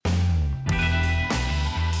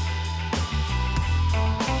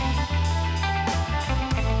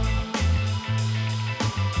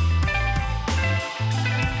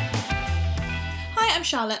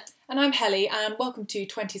Charlotte. And I'm Helly, and welcome to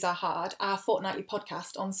 20s Are Hard, our fortnightly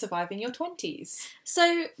podcast on surviving your 20s.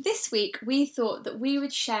 So this week we thought that we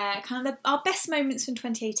would share our best moments from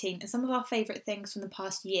 2018 and some of our favourite things from the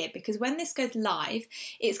past year, because when this goes live,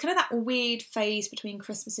 it's kind of that weird phase between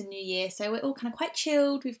Christmas and New Year, so we're all kind of quite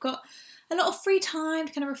chilled, we've got a lot of free time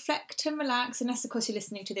to kind of reflect and relax, unless of course you're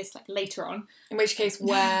listening to this like later on. In which case,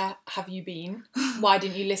 where have you been? Why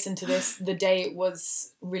didn't you listen to this the day it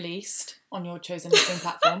was released on your chosen listening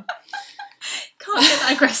platform? Can't get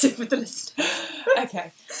that aggressive with the listeners.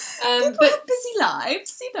 Okay. People have busy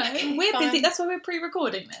lives, you know. Okay, we're fine. busy, that's why we're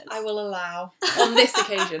pre-recording this. I will allow on this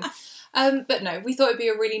occasion. But no, we thought it'd be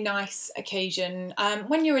a really nice occasion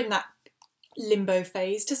when you're in that limbo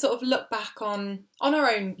phase to sort of look back on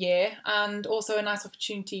our own year, and also a nice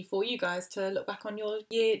opportunity for you guys to look back on your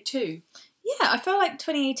year too. Yeah, I feel like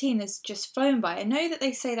 2018 has just flown by. I know that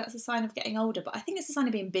they say that's a sign of getting older, but I think it's a sign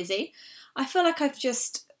of being busy. I feel like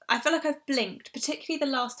I've blinked, particularly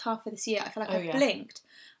the last half of this year. I feel like I've blinked.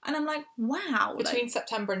 And I'm like, wow. Between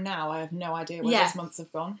September and now, I have no idea where those months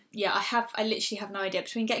have gone. Yeah, I literally have no idea.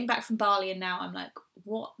 Between getting back from Bali and now, I'm like,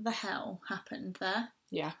 what the hell happened there?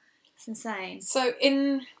 Yeah. It's insane. So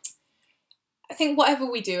I think whatever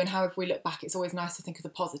we do and however we look back, it's always nice to think of the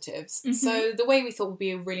positives. Mm-hmm. So the way we thought would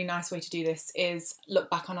be a really nice way to do this is look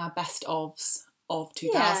back on our best ofs of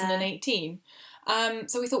 2018. Yeah.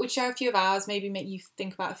 So we thought we'd share a few of ours, maybe make you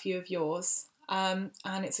think about a few of yours. And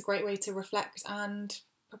it's a great way to reflect and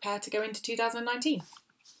prepare to go into 2019.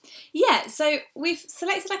 Yeah, so we've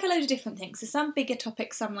selected like a load of different things. So some bigger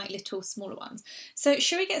topics, some like little smaller ones. So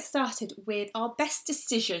should we get started with our best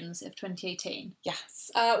decisions of 2018? Yes.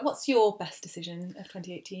 What's your best decision of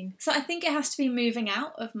 2018? So I think it has to be moving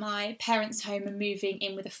out of my parents' home and moving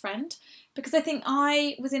in with a friend, because I think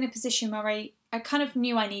I was in a position where I kind of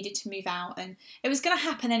knew I needed to move out, and it was going to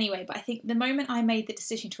happen anyway, but I think the moment I made the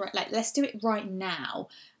decision to let's do it right now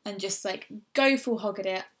and just like go full hog at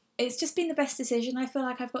it, it's just been the best decision. I feel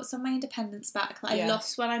like I've got some of my independence back that I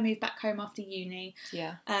lost when I moved back home after uni.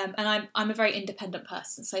 Yeah. And I'm a very independent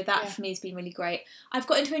person, so that for me has been really great. I've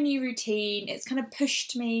got into a new routine. It's kind of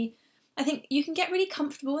pushed me. I think you can get really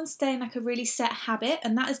comfortable and stay in like a really set habit,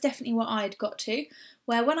 and that is definitely what I'd got to.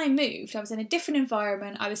 Where when I moved, I was in a different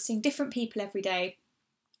environment. I was seeing different people every day,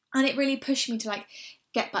 and it really pushed me to like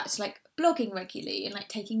get back to like blogging regularly and like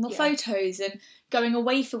taking more photos and going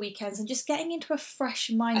away for weekends and just getting into a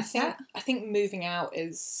fresh mindset. I think moving out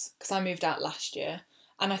is, because I moved out last year,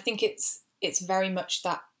 and I think it's very much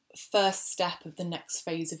that first step of the next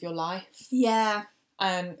phase of your life. Yeah.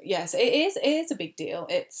 And yes, it is a big deal.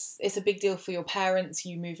 It's a big deal for your parents,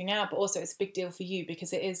 you moving out, but also it's a big deal for you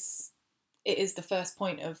because it is the first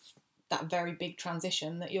point of that very big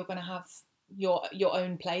transition that you're going to have your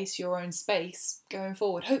own place, your own space going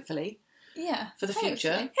forward, hopefully. Yeah. For the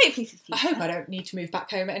future. Hopefully for the future. I hope I don't need to move back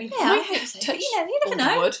home at any point. Yeah, I hope so. But, you never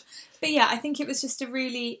know. Wood. But yeah, I think it was just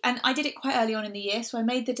and I did it quite early on in the year, so I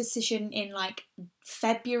made the decision in like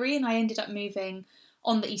February, and I ended up moving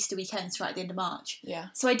on the Easter weekends right at the end of March. Yeah.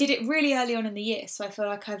 So I did it really early on in the year, so I feel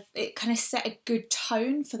like it kind of set a good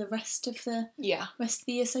tone for the rest of the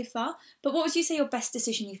year so far. But what would you say your best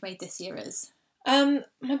decision you've made this year is?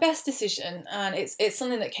 My best decision, and it's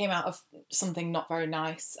something that came out of something not very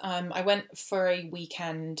nice. I went for a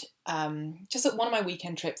weekend, just at one of my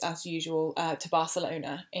weekend trips as usual, to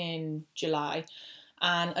Barcelona in July,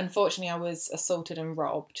 and unfortunately I was assaulted and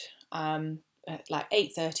robbed at like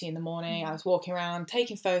 8:30 in the morning. I was walking around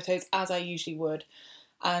taking photos as I usually would,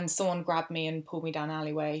 and someone grabbed me and pulled me down an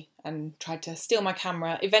alleyway and tried to steal my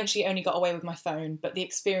camera. Eventually only got away with my phone, but the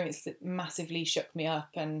experience massively shook me up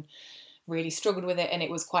and really struggled with it, and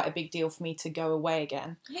it was quite a big deal for me to go away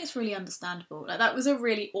again. I think it's really understandable. Like, that was a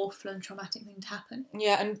really awful and traumatic thing to happen.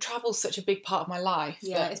 Yeah, and travel's such a big part of my life.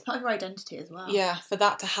 Yeah, it's part of your identity as well. Yeah, for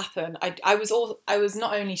that to happen, I was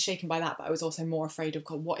not only shaken by that, but I was also more afraid of,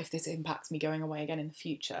 God, what if this impacts me going away again in the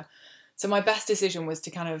future? So my best decision was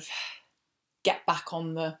to kind of get back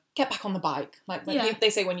on the bike. Like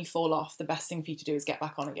they say, when you fall off, the best thing for you to do is get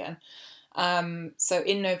back on again. So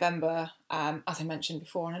in November, as I mentioned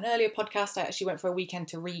before on an earlier podcast, I actually went for a weekend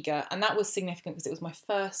to Riga, and that was significant because it was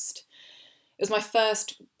my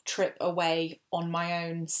first trip away on my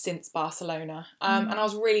own since Barcelona. And I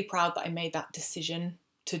was really proud that I made that decision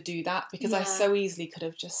to do that, because I so easily could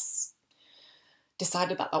have just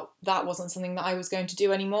decided that wasn't something that I was going to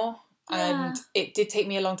do anymore. Yeah. And it did take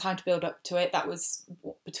me a long time to build up to it. That was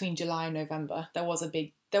between July and November.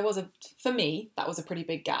 For me, that was a pretty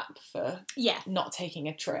big gap for not taking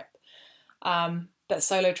a trip. But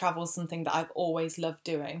solo travel is something that I've always loved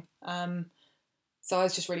doing. So I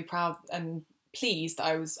was just really proud and pleased that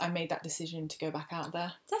I made that decision to go back out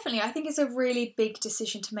there. Definitely, I think it's a really big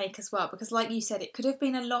decision to make as well, because like you said, it could have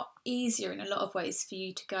been a lot easier in a lot of ways for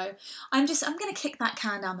you to go, I'm going to kick that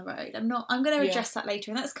can down the road. I'm going to address that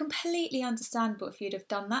later, and that's completely understandable if you'd have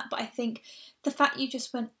done that. But I think the fact you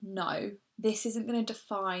just went, no, this isn't going to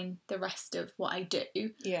define the rest of what I do.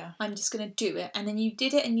 Yeah. I'm just going to do it. And then you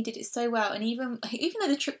did it, and you did it so well. And even though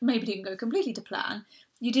the trip maybe didn't go completely to plan,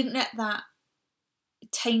 you didn't let that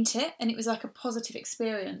taint it, and it was like a positive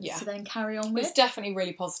experience to then carry on with. It's definitely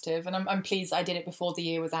really positive, and I'm pleased I did it before the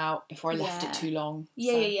year was out, before I left it too long.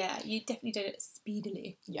 Yeah. You definitely did it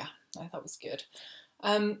speedily. Yeah, I thought it was good.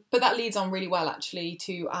 But that leads on really well, actually,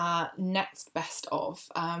 to our next best of,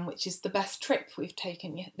 which is the best trip we've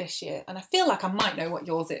taken this year. And I feel like I might know what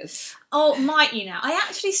yours is. Oh, might you now? I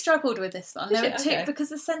actually struggled with this one. There were two, because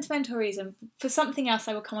the sentimental reason, for something else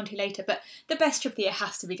I will come on to later, but the best trip of the year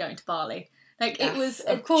has to be going to Bali. It was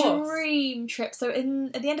a dream trip. So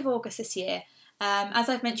at the end of August this year, as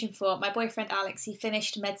I've mentioned before, my boyfriend Alex, he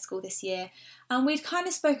finished med school this year, and we'd kind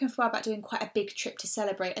of spoken for a while about doing quite a big trip to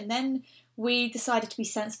celebrate, and then we decided to be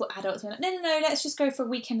sensible adults. We're like, no, let's just go for a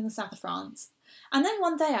weekend in the south of France. And then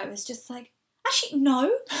one day I was just like, actually, no.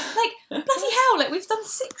 Bloody hell, we've done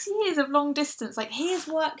 6 years of long distance. He has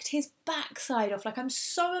worked his backside off. I'm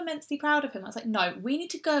so immensely proud of him. I was like, no, we need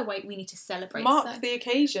to go away. We need to celebrate. Mark the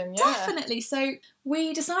occasion, yeah. Definitely. So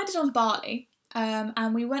we decided on Bali.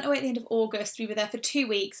 And we went away at the end of August. We were there for 2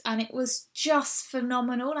 weeks, and it was just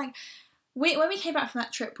phenomenal. When we came back from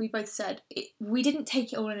that trip, we both said we didn't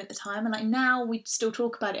take it all in at the time, and now we still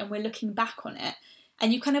talk about it, and we're looking back on it,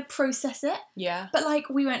 and you kind of process it. Yeah. But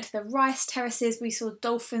we went to the rice terraces, we saw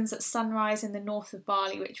dolphins at sunrise in the north of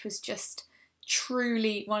Bali, which was just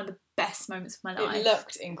truly one of the best moments of my life. It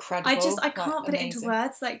looked incredible. I can't put it into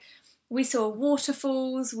words. We saw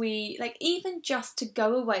waterfalls, even just to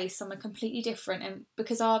go away somewhere completely different, and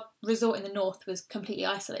because our resort in the north was completely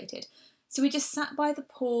isolated. So we just sat by the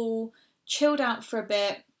pool, chilled out for a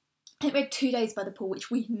bit. I think we had 2 days by the pool,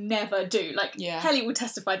 which we never do. Helly will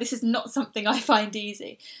testify, this is not something I find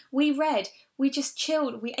easy. We read, we just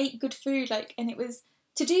chilled, we ate good food, and it was,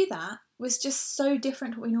 to do that was just so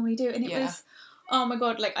different to what we normally do. And it was, oh my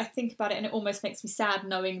God, I think about it and it almost makes me sad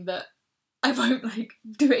knowing that I won't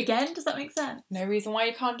do it again. Does that make sense? No reason why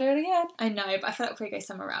you can't do it again. I know, but I feel like we're going to go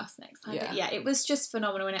somewhere else next time. Yeah. But it was just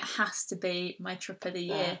phenomenal, and it has to be my trip of the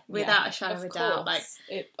year without a shadow of a doubt.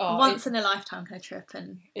 Once in a lifetime kind of trip,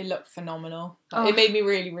 and it looked phenomenal. It made me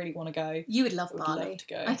really, really want to go. You would love Bali. Love to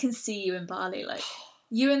go. I can see you in Bali,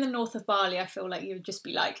 you in the north of Bali. I feel like you would just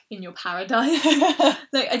be in your paradise.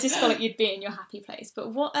 I just feel like you'd be in your happy place.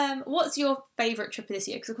 But what's your favourite trip of this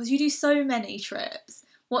year? Because of course you do so many trips.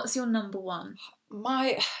 What's your number one?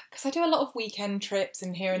 Because I do a lot of weekend trips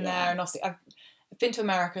and here and there, and obviously I've been to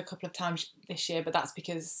America a couple of times this year, but that's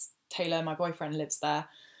because Taylor, my boyfriend, lives there.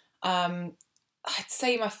 I'd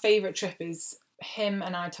say my favourite trip is him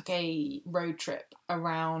and I took a road trip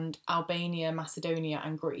around Albania, Macedonia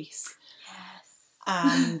and Greece. Yes.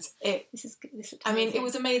 And it it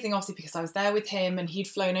was amazing, obviously, because I was there with him and he'd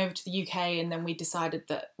flown over to the UK, and then we decided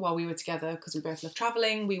that while we were together, because we both love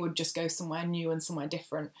travelling, we would just go somewhere new and somewhere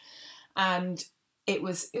different. And it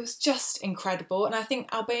was just incredible. And I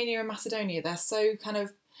think Albania and Macedonia, they're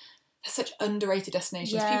such underrated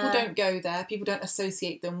destinations. Yeah. People don't go there. People don't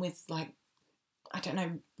associate them with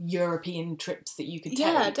European trips that you could take.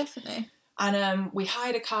 Yeah, definitely. And we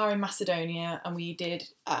hired a car in Macedonia, and we did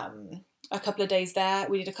a couple of days there.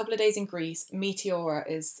 We did a couple of days in Greece. Meteora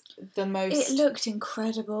is the most... It looked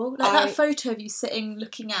incredible. That photo of you sitting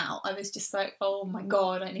looking out, I was just like, oh my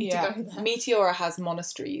God, I need to go there. Meteora has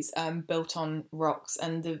monasteries built on rocks,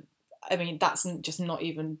 and that's just doesn't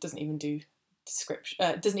even do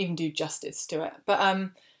description. Doesn't even do justice to it. But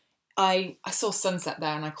I saw sunset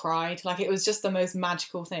there and I cried. It was just the most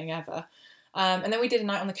magical thing ever. And then we did a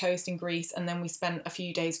night on the coast in Greece, and then we spent a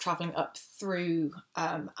few days travelling up through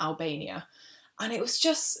Albania. And it was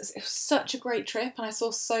such a great trip, and I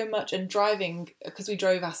saw so much, and driving, because we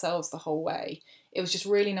drove ourselves the whole way, it was just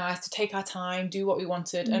really nice to take our time, do what we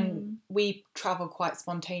wanted, and we travelled quite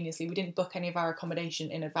spontaneously. We didn't book any of our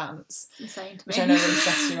accommodation in advance, insane to me. Which I know really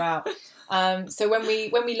stressed you out. So when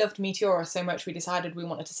we loved Meteora so much, we decided we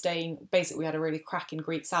wanted to stay in, basically we had a really cracking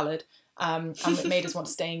Greek salad, and it made us want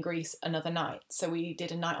to stay in Greece another night. So we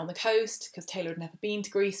did a night on the coast, because Taylor had never been to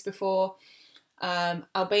Greece before.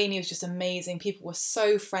 Albania was just amazing. People were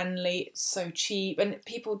so friendly, so cheap, and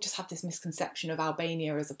people just have this misconception of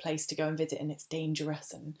Albania as a place to go and visit and it's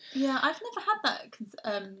dangerous. And yeah, I've never had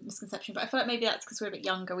that misconception, but I feel like maybe that's because we're a bit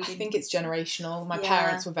younger. I think it's generational. My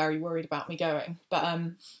parents were very worried about me going, but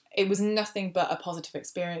it was nothing but a positive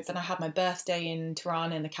experience. And I had my birthday in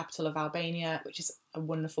Tirana, in the capital of Albania, which is a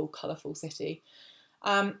wonderful, colourful city.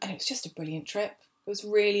 And it was just a brilliant trip. It was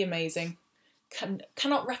really amazing.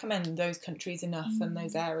 Cannot recommend those countries enough and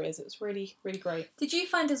those areas. It was really, really great. Did you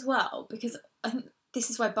find as well, because I think this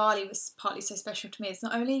is why Bali was partly so special to me, it's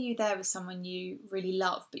not only are you there with someone you really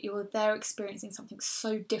love, but you're there experiencing something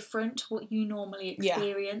so different to what you normally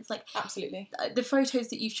experience. Yeah, like, absolutely. The photos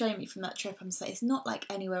that you've shown me from that trip, I'm just like, it's not like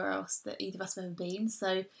anywhere else that either of us have ever been.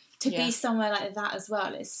 So to be somewhere like that as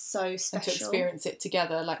well is so special. And to experience it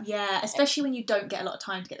together. Especially when you don't get a lot of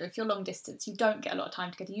time together. If you're long distance, you don't get a lot of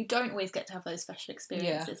time together. You don't always get to have those special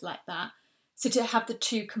experiences like that. So to have the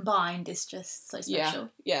two combined is just so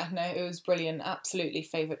special. Yeah, no, it was brilliant. Absolutely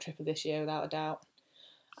favourite trip of this year, without a doubt.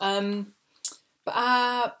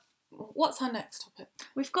 What's our next topic?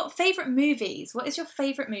 We've got favourite movies. What is your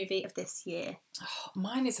favourite movie of this year? Oh,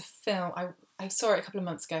 mine is a film. I saw it a couple of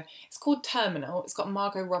months ago. It's called Terminal. It's got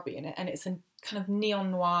Margot Robbie in it, and it's a kind of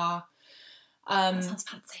neon noir. That sounds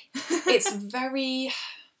fancy.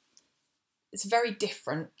 It's very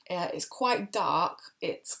different. It's quite dark.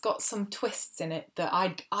 It's got some twists in it that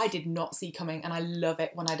I did not see coming, and I love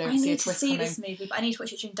it when I don't see a twist coming. I need to see this movie, but I need to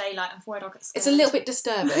watch it during daylight, and before I don't get scared. It's a little bit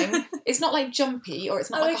disturbing. It's not like jumpy, or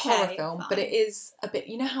it's not like a horror film, but it is a bit.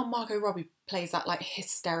 You know how Margot Robbie plays that like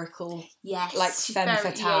hysterical, like femme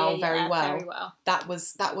fatale very well. That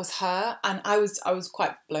was her, and I was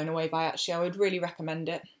quite blown away by it, actually. I would really recommend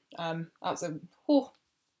it. That was a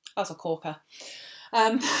corker.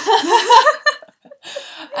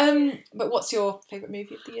 But what's your favourite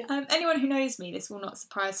movie of the year? Anyone who knows me, this will not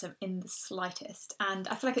surprise them in the slightest. And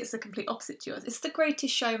I feel like it's the complete opposite to yours. It's The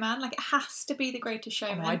Greatest Showman. Like, it has to be The Greatest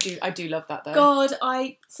Showman. Oh, I do love that though. God,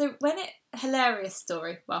 hilarious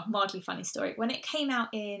story. Well, mildly funny story. When it came out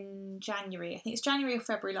in January, I think it's January or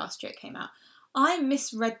February last year it came out, I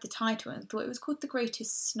misread the title and thought it was called The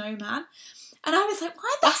Greatest Snowman. And I was like,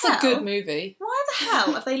 That's a good movie. Why the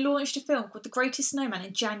hell have they launched a film called The Greatest Snowman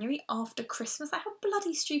in January after Christmas? Like, how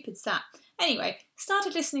bloody stupid's that? Anyway,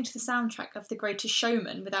 started listening to the soundtrack of The Greatest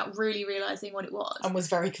Showman without really realising what it was. And was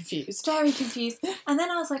very confused. Very confused. And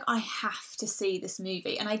then I was like, I have to see this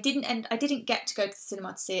movie. And I didn't get to go to the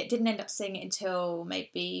cinema to see it. Didn't end up seeing it until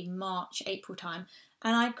maybe March, April time.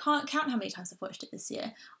 And I can't count how many times I've watched it this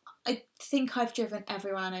year. I think I've driven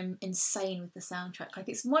everyone. I'm insane with the soundtrack. Like,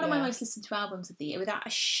 it's one of my most listened to albums of the year, without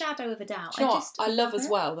a shadow of a doubt. Do you know what? I love as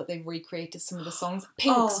well that they've recreated some of the songs.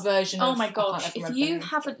 Pink's version of... Oh my gosh, if you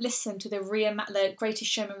haven't listened to the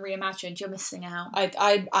Greatest Showman Reimagined, you're missing out.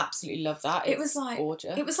 I absolutely love that. It was like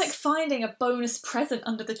gorgeous. It was like finding a bonus present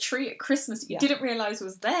under the tree at Christmas you didn't realise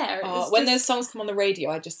was there. When those songs come on the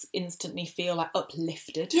radio, I just instantly feel like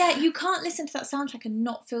uplifted. Yeah, you can't listen to that soundtrack and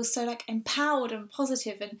not feel so like empowered and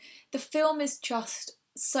positive, and the film is just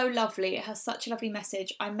so lovely. It has such a lovely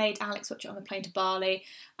message. I made Alex watch it on the plane to Bali,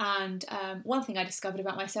 and one thing I discovered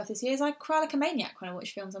about myself this year is I cry like a maniac when I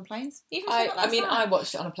watch films on planes. I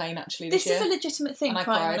watched it on a plane actually this year. This is a legitimate thing. And I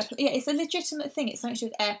cried. It's a legitimate thing. It's something to do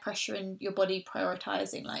with air pressure and your body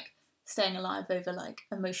prioritising like staying alive over like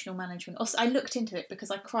emotional management. Also, I looked into it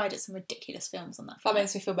because I cried at some ridiculous films on that flight. That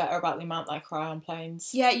makes me feel better about the amount that I cry on planes.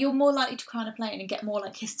 Yeah, you're more likely to cry on a plane and get more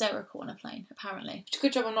like hysterical on a plane, apparently. It's a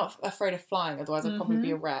good job I'm not afraid of flying, otherwise I'd probably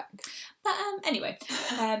be a wreck. But anyway,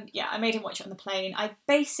 I made him watch it on the plane. I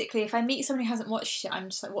basically, if I meet someone who hasn't watched it, I'm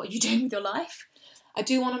just like, what are you doing with your life? I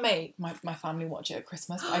do want to make my family watch it at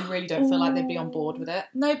Christmas, but I really don't feel like they'd be on board with it.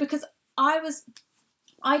 No, because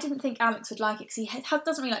I didn't think Alex would like it because he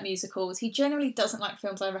doesn't really like musicals. He generally doesn't like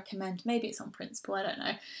films I recommend. Maybe it's on principle, I don't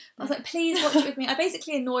know. But I was like, please watch it with me. I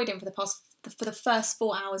basically annoyed him for the first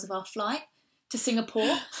 4 hours of our flight to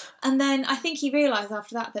Singapore. And then I think he realised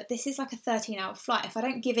after that this is like a 13-hour flight. If I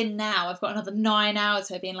don't give in now, I've got another 9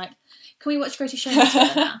 hours of being like, can we watch Greatest Showman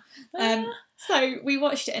together now? So we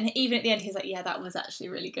watched it, and even at the end, he was like, yeah, that was actually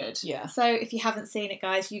really good. Yeah. So if you haven't seen it,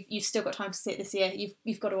 guys, you've still got time to see it this year.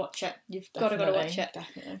 You've got to watch it. You've got to watch it.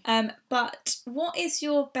 Definitely. But what is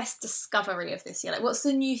your best discovery of this year? Like, what's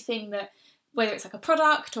the new thing that, whether it's like a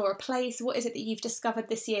product or a place, what is it that you've discovered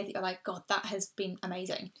this year that you're like, God, that has been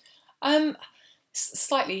amazing?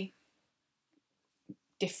 Slightly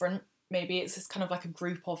different, maybe. It's just kind of like a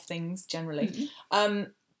group of things generally. Mm-hmm.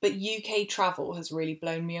 But UK travel has really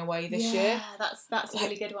blown me away this year. Yeah, that's a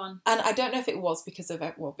really good one. And I don't know if it was because of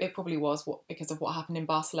it. Well, it probably was because of what happened in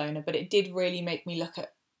Barcelona. But it did really make me look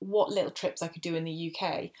at what little trips I could do in the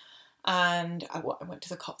UK. And I went to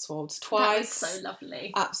the Cotswolds twice. That was so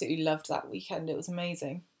lovely. Absolutely loved that weekend. It was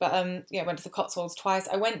amazing. But I went to the Cotswolds twice.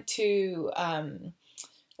 I went to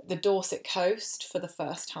the Dorset coast for the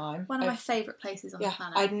first time. One of my favourite places on the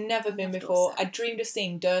planet. I'd never been before. I dreamed of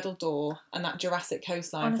seeing Durdle Door and that Jurassic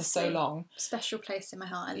coastline for so long. Special place in my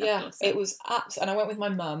heart. I love Dorset. It was and I went with my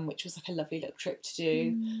mum, which was like a lovely little trip to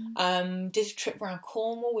do. Did a trip around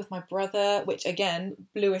Cornwall with my brother, which again,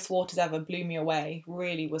 bluest waters ever, blew me away.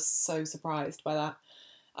 Really was so surprised by that.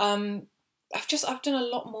 I've done a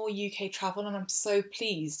lot more UK travel, and I'm so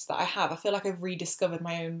pleased that I have. I feel like I've rediscovered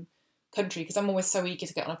my own country, because I'm always so eager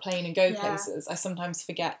to get on a plane and go places. I sometimes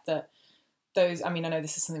forget that I know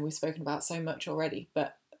this is something we've spoken about so much already,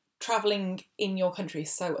 but travelling in your country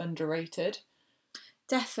is so underrated.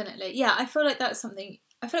 Definitely. Yeah, I feel like that's something,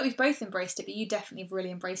 I feel like we've both embraced it, but you definitely have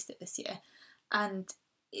really embraced it this year. And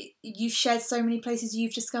you've shared so many places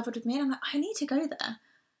you've discovered with me, and I'm like, I need to go there.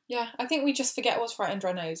 Yeah, I think we just forget what's right under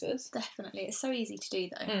our noses. Definitely. It's so easy to do,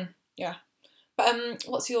 though. Yeah. But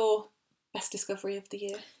what's your best discovery of the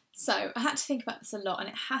year? So I had to think about this a lot, and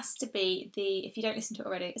it has to be if you don't listen to it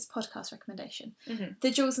already, it's a podcast recommendation.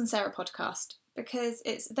 The Jules and Sarah podcast, because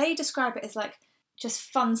they describe it as like just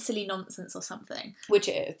fun, silly nonsense or something. Which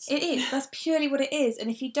it is. It is. That's purely what it is.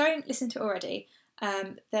 And if you don't listen to it already,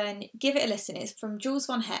 then give it a listen. It's from Jules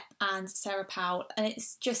Von Hepp and Sarah Powell, and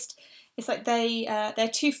it's like they're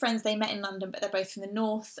two friends. They met in London, but they're both from the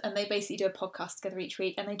north, and they basically do a podcast together each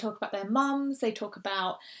week, and they talk about their mums. They talk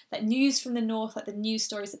about like news from the north, like the news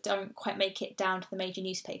stories that don't quite make it down to the major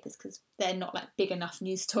newspapers because they're not like big enough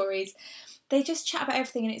news stories. They just chat about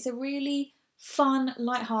everything, and it's a really fun,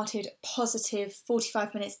 light-hearted, positive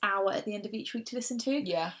 45 minutes, hour at the end of each week to listen to.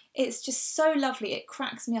 Yeah. It's just so lovely. It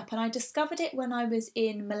cracks me up, and I discovered it when I was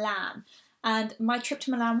in Milan. And my trip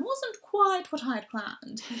to Milan wasn't quite what I had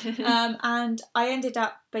planned. And I ended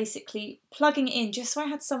up basically plugging it in just so I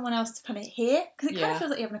had someone else to kind of hear. Because it kind of feels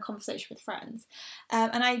like you're having a conversation with friends.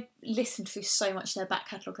 And I listened through so much of their back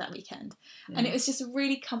catalogue that weekend. And it was just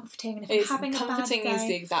really comforting. And if I'm having a bad day... Comforting is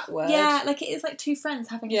the exact word. Yeah, like it is like two friends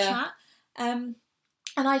having a chat. And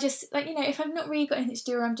I just, like, you know, if I've not really got anything to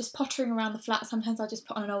do or I'm just pottering around the flat, sometimes I'll just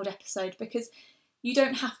put on an old episode because you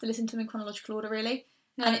don't have to listen to them in chronological order, really.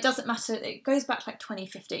 No. And it doesn't matter, it goes back like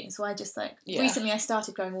 2015, so I just recently I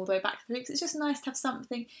started going all the way back to the weeks. It's just nice to have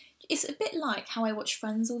something. It's a bit like how I watch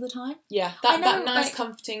Friends all the time. Yeah, that nice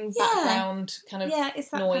comforting background kind of it's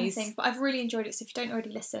that noise. Kind of thing. But I've really enjoyed it, so if you don't already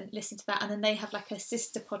listen to that. And then they have like a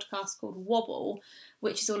sister podcast called Wobble,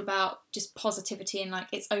 which is all about just positivity and like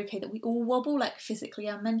it's okay that we all wobble, like physically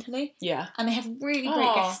and mentally. Yeah. And they have really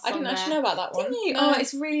great guests. I didn't actually know about that one. Didn't you? No. Oh,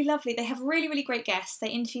 it's really lovely. They have really, really great guests. They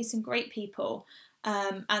interview some great people.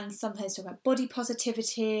 And sometimes talk about body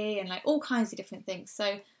positivity and like all kinds of different things.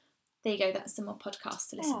 So there you go. That's some more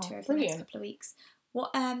podcasts to listen to over the next couple of weeks.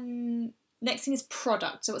 What next thing is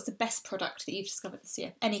product. So what's the best product that you've discovered this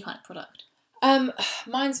year? Any kind of product?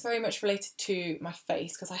 Mine's very much related to my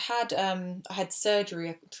face because I had surgery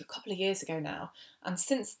a couple of years ago now, and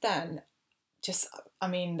since then,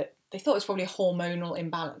 they thought it was probably a hormonal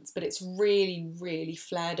imbalance, but it's really, really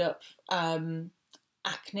flared up.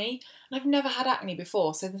 Acne, and I've never had acne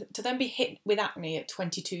before, so to then be hit with acne at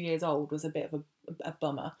 22 years old was a bit of a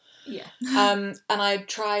bummer. Yeah. And I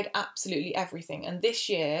tried absolutely everything, and this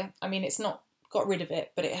year, I mean, it's not got rid of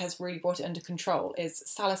it, but it has really brought it under control, is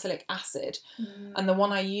salicylic acid. And the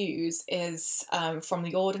one I use is from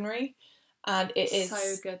The Ordinary, and it is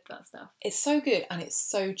so good, that stuff. It's so good, and it's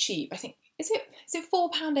so cheap. I think is it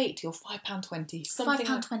 £4.80 or £5.20? Something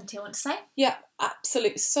 £5.20, I want to say. Yeah,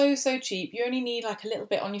 absolutely, so cheap. You only need like a little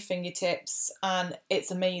bit on your fingertips, and it's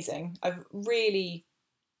amazing. I've really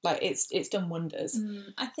it's done wonders.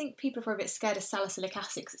 I think people are probably a bit scared of salicylic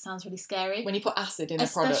acid because it sounds really scary. When you put acid in a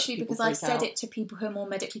product, especially because I said it to people who are more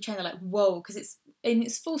medically trained. They're like, "Whoa," because it's in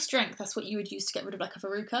its full strength. That's what you would use to get rid of like a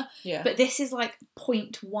verruca. Yeah. But this is like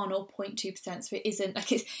 0.1 or 0.2%, so it isn't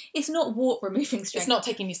like it's not wart removing strength. It's not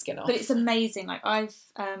taking your skin off. But it's amazing. Like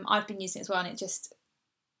I've been using it as well, and it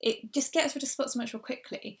just gets rid of spots much more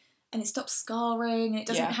quickly. And it stops scarring, and it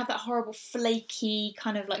doesn't have that horrible flaky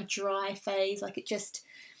kind of like dry phase. Like it just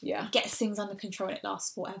gets things under control, and it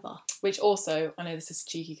lasts forever. Which also, I know this is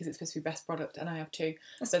cheeky because it's supposed to be best product, and I have two.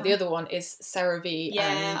 That's so fine. The other one is CeraVe.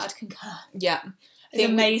 Yeah, I'd concur. Yeah. It's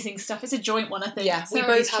amazing stuff. It's a joint one, I think. Yeah,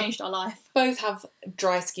 CeraVe's changed our life. Both have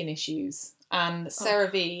dry skin issues, and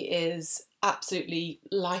CeraVe is absolutely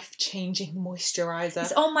life-changing moisturiser.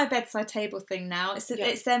 It's on my bedside table thing now. It's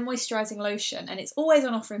their moisturising lotion, and it's always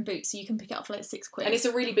on offer in Boots, so you can pick it up for like £6. And it's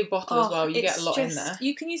a really big bottle as well. You get a lot in there.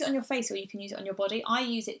 You can use it on your face or you can use it on your body. I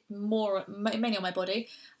use it mainly on my body,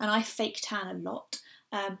 and I fake tan a lot,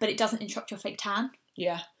 but it doesn't interrupt your fake tan.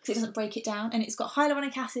 Yeah. Because it doesn't break it down, and it's got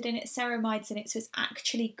hyaluronic acid in it, ceramides in it, so it's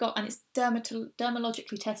actually and it's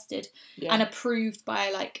dermatologically tested and approved by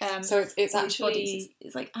like so it's actually bodies.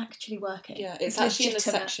 It's like actually working. Yeah, it's actually in the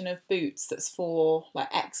section of Boots that's for like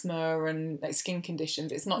eczema and like skin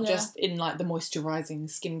conditions. It's not just in like the moisturising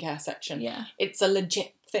skincare section. Yeah, it's a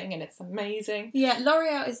legit thing and it's amazing. Yeah,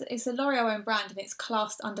 L'Oreal is a L'Oreal own brand, and it's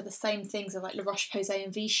classed under the same things as like La Roche-Posay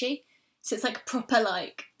and Vichy. So it's like proper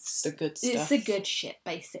like it's the good stuff. It's the good shit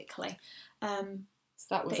basically. So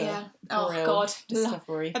that was a real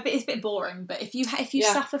discovery. It's a bit boring, but if you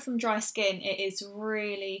suffer from dry skin, it is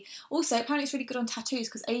really. Also, apparently, it's really good on tattoos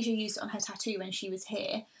because Asia used it on her tattoo when she was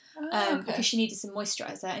here, because she needed some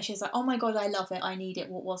moisturiser, and she was like, "Oh my god, I love it! I need it.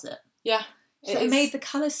 What was it?" Yeah, it made the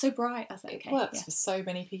colours so bright. I was like, it works for so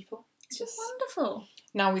many people. It's just wonderful.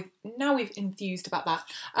 Now we've enthused about that.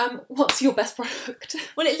 What's your best product?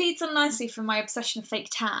 Well, it leads on nicely from my obsession of fake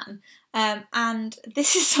tan, and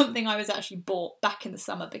this is something I was actually bought back in the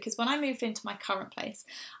summer because when I moved into my current place,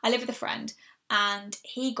 I live with a friend, and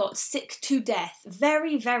he got sick to death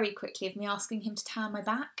very, very quickly of me asking him to tan my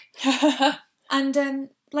back, and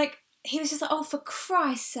he was just like, oh, for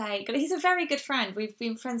Christ's sake. He's a very good friend. We've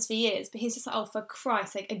been friends for years, but he's just like, oh, for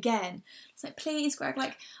Christ's sake, again. It's like, please, Greg,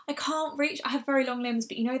 like, I can't reach. I have very long limbs,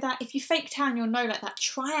 but you know that if you fake tan, you'll know like that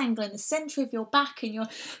triangle in the centre of your back, and you're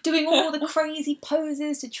doing all the crazy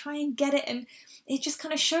poses to try and get it, and it just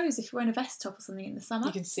kind of shows if you're wearing a vest top or something in the summer.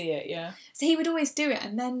 You can see it, yeah. So he would always do it,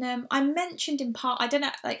 and then I mentioned in part, I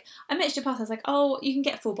was like, oh, you can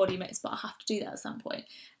get full body mitts, but I'll have to do that at some point.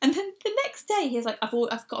 And then the next day, he was like,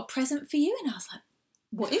 I've got a present for you, and I was like,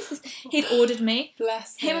 what is this? He'd ordered me.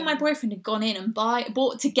 Bless him. And my boyfriend had gone in and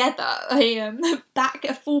bought together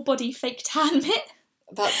a full body fake tan mitt.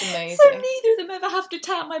 That's amazing. So neither of them ever have to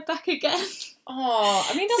tan my back again. Oh,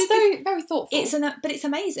 I mean, that's very, very thoughtful. But it's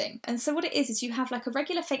amazing. And so what it is you have like a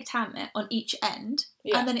regular fake tan mitt on each end,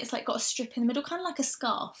 and then it's like got a strip in the middle, kind of like a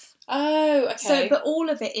scarf. Oh, okay. So, but all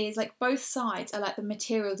of it is like both sides are like the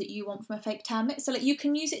material that you want from a fake tan mitt. So like you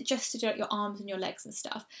can use it just to do like your arms and your legs and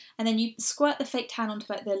stuff, and then you squirt the fake tan onto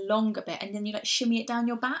like the longer bit, and then you like shimmy it down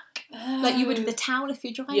your back, like you would with a towel if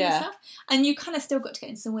you're drying and stuff. And you kind of still got to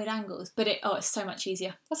get in some weird angles, but it's so much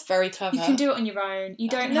easier. That's very clever. You can do it on your own. You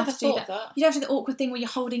don't have to do that. You don't have to do the awkward thing where you're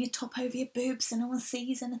holding your top over your boobs and no one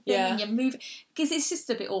sees anything, and you're moving, because it's just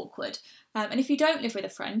a bit awkward. And if you don't live with a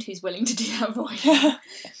friend who's willing to do that for you,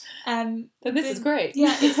 then this is great.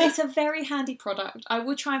 Yeah, it's a very handy product. I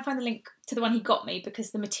will try and find the link to the one he got me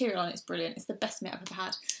because the material on it's brilliant. It's the best mitt I've ever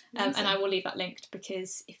had. And I will leave that linked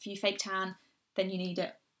because if you fake tan, then you need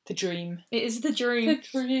it. The dream. It is the dream. The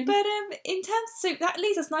dream. But in terms, so that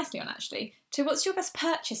leads us nicely on actually to what's your best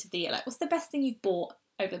purchase of the year? Like, what's the best thing you've bought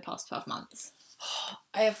over the past 12 months?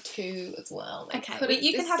 I have two as well. Okay, but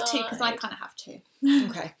you can have two because I kind of have two.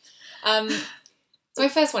 Okay. So my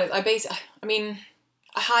first one is I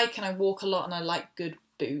hike and I walk a lot and I like good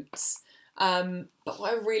boots. But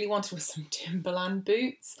what I really wanted was some Timberland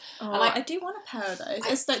boots. Oh, and I do want a pair of those. I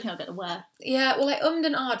just don't think I'll get the wear. Yeah, well, I ummed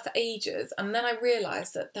and ahed for ages, and then I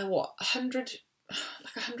realised that they're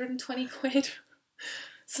 120 quid.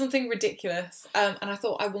 Something ridiculous. And I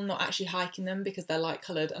thought I will not actually hike in them because they're light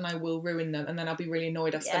coloured and I will ruin them, and then I'll be really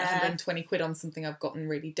annoyed I've spent 120 quid on something I've gotten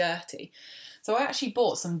really dirty. So I actually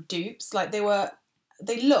bought some dupes. Like they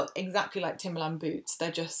look exactly like Timberland boots. They're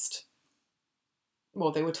just,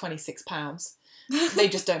 well, they were £26. They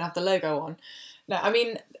just don't have the logo on. No, I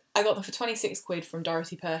mean, I got them for 26 quid from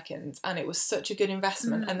Dorothy Perkins, and it was such a good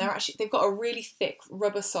investment. And they've got a really thick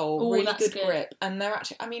rubber sole, really good grip, and they're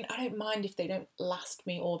actually, I mean, I don't mind if they don't last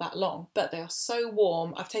me all that long, but they are so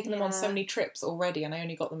warm. I've taken them on so many trips already, and I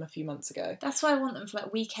only got them a few months ago. That's why I want them for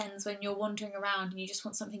like weekends when you're wandering around and you just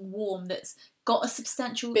want something warm that's got a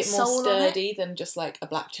substantial bit more sole sturdy on it. Than just like a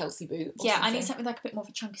black Chelsea boot. Yeah, something. I need something like a bit more of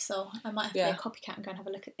a chunky sole. I might have to be a copycat and go and have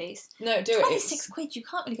a look at these. No, do 26 quid, you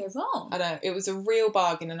can't really go wrong. I know, it was a real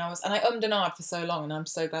bargain, and I ummed and ahed for so long, and I'm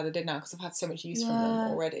so glad I did now because I've had so much use from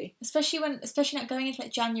them already. Especially now going into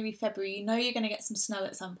like January, February, you know you're going to get some snow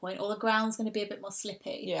at some point, or the ground's going to be a bit more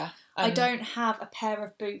slippy. Yeah. I don't have a pair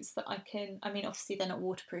of boots that I can. I mean, obviously they're not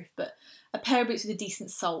waterproof, but a pair of boots with a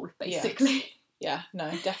decent sole, basically. Yeah,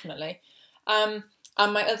 no, definitely. And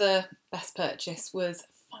my other best purchase was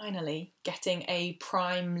finally getting a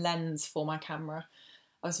prime lens for my camera.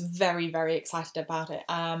 I was very, very excited about it.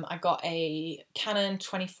 I got a Canon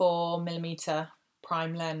 24mm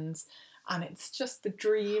prime lens, and it's just the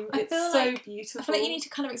dream. It's so beautiful. I feel like you need to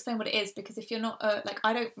kind of explain what it is, because if you're not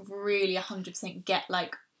I don't really 100% get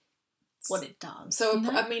like what it does. So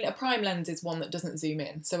I mean, a prime lens is one that doesn't zoom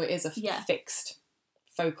in, so it is a fixed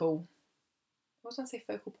focal. What did I say?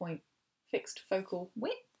 Focal point. Fixed focal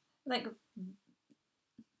width, like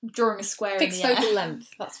drawing a square. Fixed in the focal air.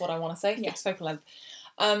 length. That's what I want to say. Fixed focal length.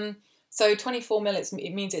 So 24mm,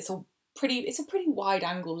 it means it's a pretty wide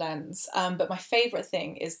angle lens. But my favourite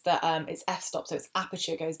thing is that it's f-stop, so its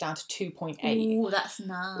aperture goes down to 2.8. Ooh, that's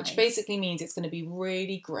nice. Which basically means it's going to be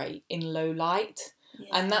really great in low light. Yeah.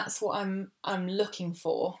 And that's what I'm looking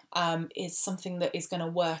for. Is something that is going to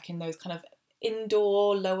work in those kind of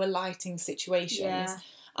indoor lower lighting situations. Yeah.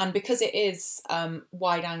 And because it is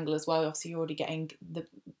wide angle as well, obviously you're already getting the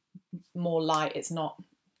more light. It's not,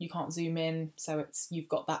 you can't zoom in, so you've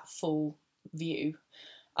got that full view.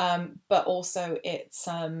 But also it's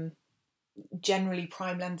generally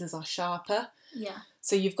prime lenses are sharper. Yeah.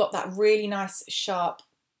 So you've got that really nice sharp,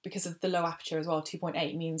 because of the low aperture as well,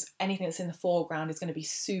 2.8 means anything that's in the foreground is going to be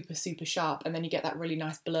super, super sharp, and then you get that really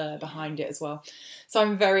nice blur behind it as well. So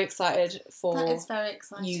I'm very excited for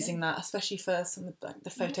using that, especially for some of the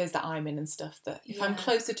photos that I'm in and stuff, that if I'm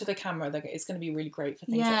closer to the camera, it's going to be really great for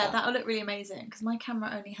things like that. Yeah, that'll look really amazing, because my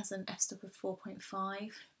camera only has an f-stop of 4.5.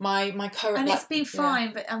 My current... And it's been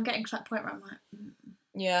fine, but I'm getting to that point where I'm like...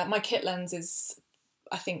 Yeah, my kit lens is...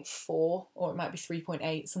 I think 4, or it might be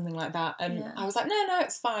 3.8, something like that. And I was like, no,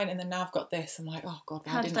 it's fine. And then now I've got this. I'm like, oh God,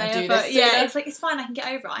 why didn't I do this? Yeah, it's like, it's fine. I can get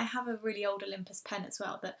over it. I have a really old Olympus pen as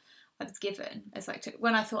well that I was given. It's like,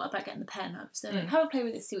 when I thought about getting the pen, I was like, have a play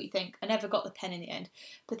with it, see what you think. I never got the pen in the end.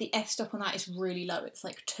 But the f-stop on that is really low. It's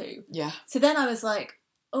like 2. Yeah. So then I was like,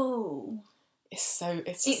 oh. It's so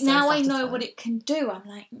now satisfying. I know what it can do. I'm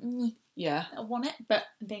like, yeah, I want it, but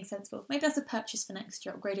I'm being sensible. Maybe that's a purchase for next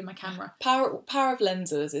year, upgrading my camera. Power of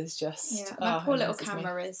lenses is just... Yeah, my poor little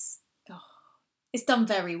camera is... it's done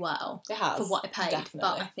very well. It has. For what I paid, definitely.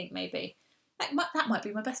 But I think maybe... that might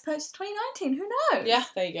be my best purchase of 2019, who knows? Yeah,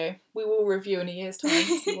 there you go. We will review in a year's time and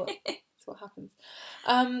see what happens.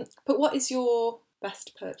 But what is your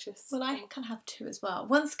best purchase? Well, I kind of have 2 as well.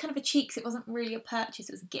 One's kind of a cheek, 'cause it wasn't really a purchase,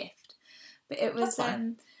 it was a gift. But it was...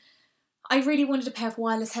 I really wanted a pair of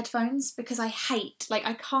wireless headphones, because I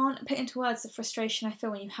can't put into words the frustration I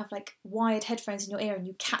feel when you have like wired headphones in your ear and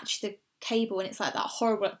you catch the cable and it's like that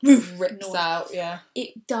horrible rips noise out. Yeah,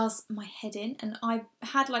 it does my head in. And I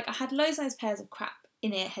had loads of those pairs of crap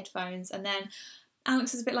in-ear headphones, and then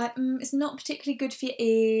Alex was a bit like, it's not particularly good for your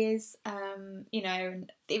ears, and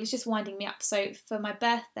it was just winding me up. So for my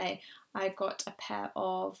birthday, I got a pair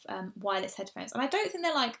of wireless headphones, and I don't think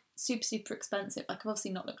they're like super, super expensive. Like, I've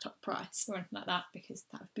obviously not looked up the price or anything like that, because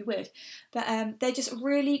that would be weird. But they're just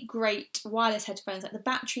really great wireless headphones. Like, the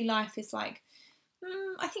battery life is like,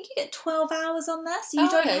 I think you get 12 hours on there, so you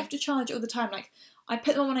don't have to charge it all the time. Like, I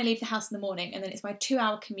put them on when I leave the house in the morning, and then it's my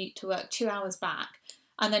 2-hour commute to work, 2 hours back.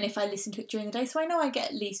 And then if I listen to it during the day, so I know I get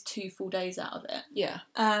at least 2 full days out of it. Yeah.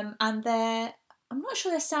 And I'm not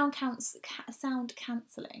sure they're sound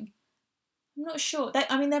cancelling. I'm not sure.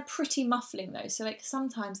 They're pretty muffling though. So like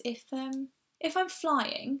sometimes if I'm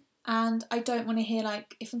flying and I don't want to hear,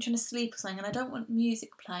 like, if I'm trying to sleep or something and I don't want music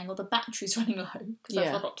playing or the battery's running low because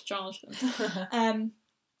I forgot to charge them,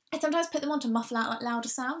 I sometimes put them on to muffle out like louder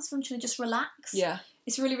sounds if I'm trying to just relax. Yeah.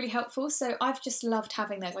 It's really, really helpful. So I've just loved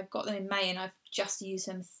having those. I got them in May and I've just used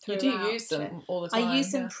them throughout. You do use them all the time. I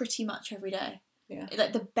use them pretty much every day. Yeah.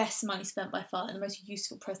 Like the best money spent by far and the most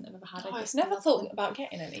useful present I've ever had. I've never thought about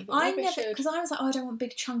getting any. I never, because I was like, I don't want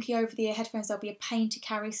big chunky over the ear headphones. They'll be a pain to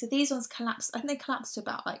carry. So these ones collapse. I think they collapse to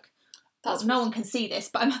about like. No one can see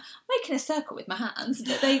this, but I'm making a circle with my hands.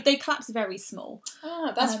 But they collapse very small.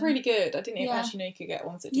 Ah, that's really good. I didn't actually know you could get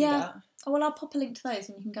ones that do that. Oh, well, I'll pop a link to those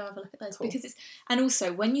and you can go have a look at those. Cool. Because and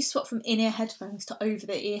also when you swap from in-ear headphones to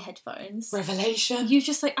over-the-ear headphones, revelation. You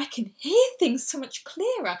just like, I can hear things so much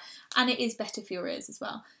clearer, and it is better for your ears as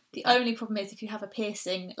well. The only problem is if you have a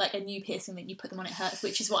piercing, like a new piercing that you put them on, it hurts,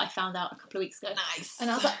 which is what I found out a couple of weeks ago. Nice.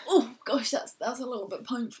 And I was like, oh gosh, that's a little bit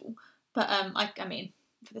painful. But I mean,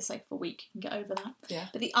 for the sake of a week, you can get over that. Yeah.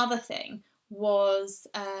 But the other thing was,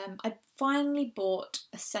 I finally bought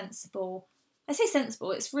a sensible. I say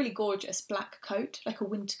sensible, it's really gorgeous black coat, like a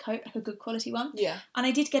winter coat, like a good quality one. Yeah. And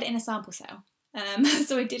I did get it in a sample sale.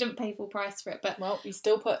 So I didn't pay full price for it, but you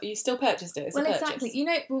still purchased it. It's a purchase. Exactly.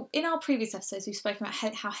 In our previous episodes, we've spoken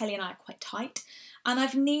about how Helly and I are quite tight, and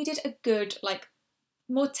I've needed a good, like,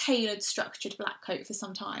 more tailored, structured black coat for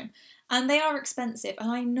some time. And they are expensive,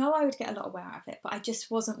 and I know I would get a lot of wear out of it, but I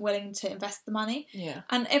just wasn't willing to invest the money. Yeah.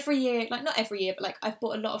 And every year, like not every year, but like I've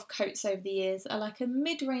bought a lot of coats over the years that are like a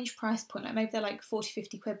mid-range price point, like maybe they're like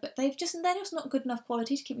 40-50 quid, but they're just not good enough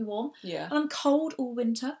quality to keep me warm. Yeah. And I'm cold all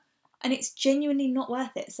winter, and it's genuinely not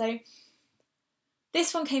worth it. So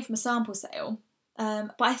this one came from a sample sale,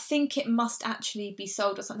 but I think it must actually be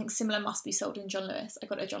sold, or something similar must be sold in John Lewis. I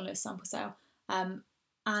got a John Lewis sample sale,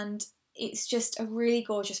 and it's just a really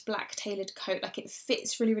gorgeous black tailored coat. Like it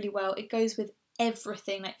fits really, really well. It goes with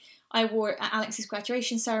everything. Like I wore it at Alex's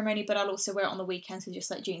graduation ceremony, but I'll also wear it on the weekends with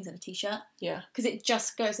just like jeans and a t-shirt. Yeah. Because it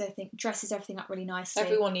just goes, dresses everything up really nicely.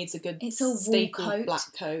 Everyone needs a good it's a staple wool coat.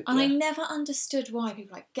 Black coat. And I never understood why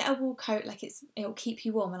people like, get a wool coat, like it'll keep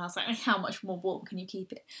you warm. And I was like, how much more warm can you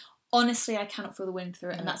keep it? Honestly, I cannot feel the wind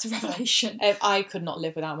through it, and that's a revelation. I could not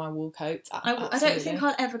live without my wool coats. I don't think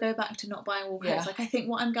I'll ever go back to not buying wool coats. Yeah. Like I think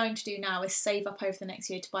what I'm going to do now is save up over the next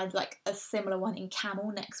year to buy like a similar one in camel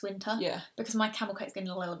next winter. Yeah. Because my camel coat's getting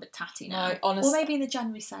a little bit tatty now. Honestly, or maybe in the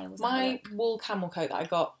January sales. My wool camel coat that I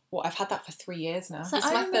got, I've had that for 3 years now. So this I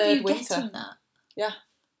is my remember third you winter. getting that. Yeah.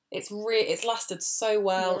 It's lasted so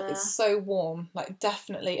well. Yeah. It's so warm. Like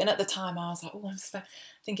definitely. And at the time I was like, I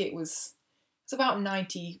think it was about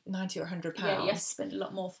 90 or £100. Yeah, you have to spend a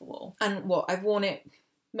lot more for wool. And I've worn it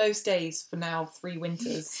most days for now 3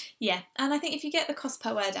 winters. Yeah, and I think if you get the cost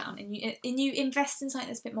per wear down and you invest in something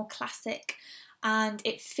that's a bit more classic and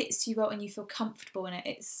it fits you well and you feel comfortable in it,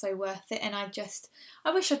 it's so worth it. And I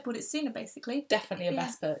wish I'd bought it sooner, basically. Definitely a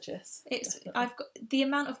best purchase. I've got the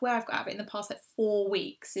amount of wear I've got out of it in the past like 4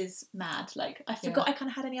 weeks is mad. Like I forgot I kind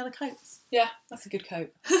of had any other coats. Yeah, that's a good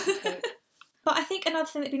coat. But I think another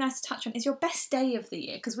thing that'd be nice to touch on is your best day of the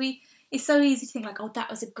year, because it's so easy to think like, oh, that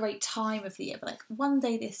was a great time of the year, but like one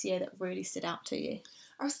day this year that really stood out to you.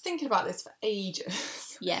 I was thinking about this for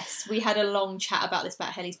ages. Yes, we had a long chat about this,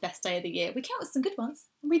 about Helly's best day of the year. We came up with some good ones.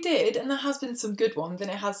 We did, and there has been some good ones,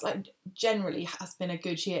 and it has generally has been a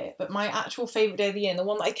good year. But my actual favourite day of the year, and the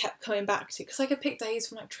one that I kept coming back to, because I could pick days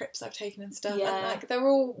from trips I've taken and stuff, and they're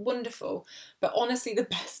all wonderful. But honestly, the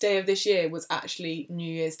best day of this year was actually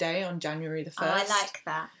New Year's Day on January the 1st. Oh, I like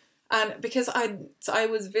that. And because I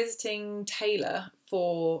was visiting Taylor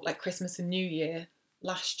for Christmas and New Year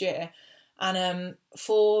last year. And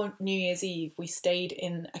for New Year's Eve, we stayed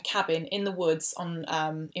in a cabin in the woods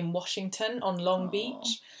in Washington on Long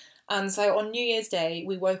Beach. And so on New Year's Day,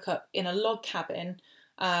 we woke up in a log cabin.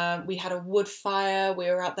 We had a wood fire. We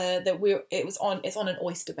were out there. It's on an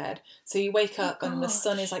oyster bed. So you wake up and the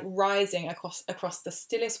sun is rising across the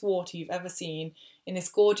stillest water you've ever seen in this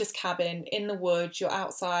gorgeous cabin in the woods. You're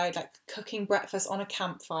outside cooking breakfast on a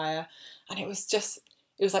campfire, and it was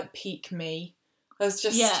peak me. I was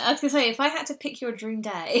going to say, if I had to pick your dream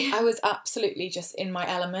day, I was absolutely just in my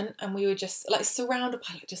element, and we were just surrounded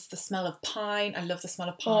by just the smell of pine. I love the smell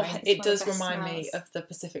of pine. It does remind me of the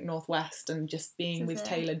Pacific Northwest and just being with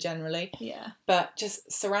Taylor generally. Yeah. But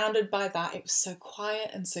just surrounded by that, it was so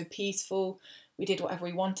quiet and so peaceful. We did whatever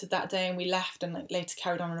we wanted that day, and we left and later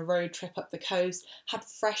carried on a road trip up the coast. Had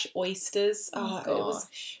fresh oysters. Oh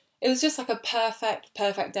gosh. It was just a perfect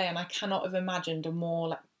day, and I cannot have imagined a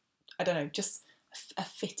more I don't know, just a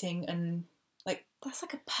fitting and that's a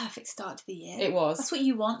perfect start to the year. It was. That's what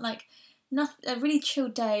you want, a really chill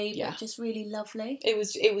day, but just really lovely. It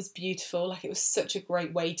was beautiful. It was such a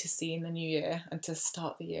great way to see in the new year and to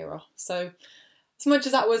start the year off. So as much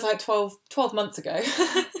as that was 12 months ago,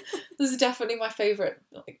 this is definitely my favourite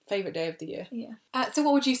day of the year. Yeah. So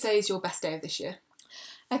what would you say is your best day of this year?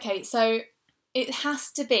 Okay, so it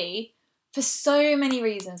has to be, for so many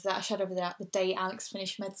reasons, without a shadow of a doubt, the day Alex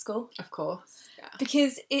finished med school. Of course, yeah.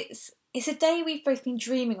 Because it's a day we've both been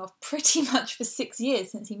dreaming of pretty much for 6 years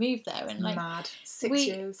since he moved there. And mad. 6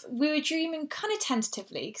 years. We were dreaming kind of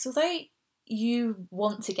tentatively, because although you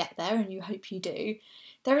want to get there and you hope you do,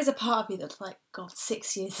 there is a part of you that's God,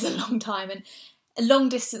 6 years is a long time, and long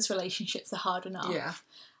distance relationships are hard enough. Yeah.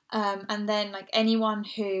 And then anyone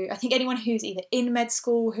who's either in med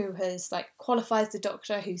school, who has qualified as a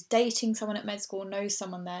doctor, who's dating someone at med school, knows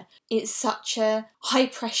someone there. It's such a high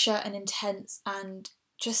pressure and intense and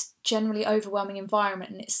just generally overwhelming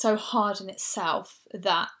environment, and it's so hard in itself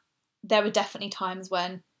that there were definitely times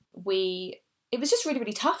when it was just really,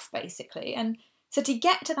 really tough, basically. And so to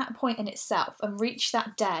get to that point in itself and reach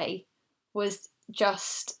that day was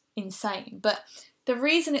just insane. But the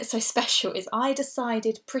reason it's so special is I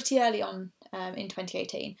decided pretty early on in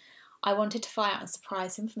 2018 I wanted to fly out and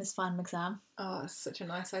surprise him from his final exam. Oh, that's such a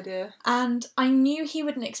nice idea. And I knew he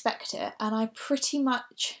wouldn't expect it, and I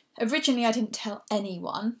originally I didn't tell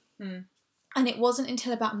anyone. And it wasn't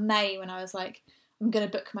until about May when I was I'm going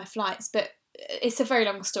to book my flights. But it's a very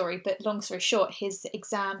long story, but long story short, his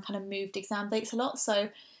exam kind of moved exam dates a lot. So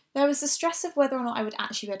there was the stress of whether or not I would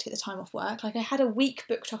actually be able to take the time off work. Like I had a week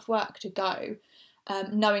booked off work to go,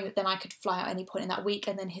 knowing that then I could fly out at any point in that week,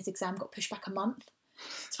 and then his exam got pushed back a month.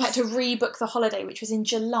 So I had to rebook the holiday, which was in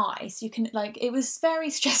July. So you can, like, it was very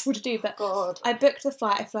stressful to do, but God. I booked the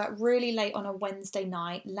flight. I flew out really late on a Wednesday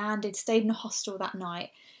night, landed, stayed in a hostel that night,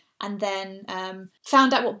 and then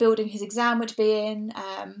found out what building his exam would be in.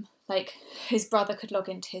 Like his brother could log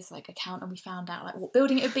into his like account, and we found out like what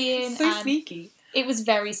building it would be in. So and sneaky. It was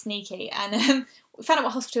very sneaky, and we found out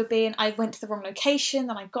what hospital it would be in. I went to the wrong location,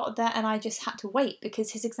 then I got there, and I just had to wait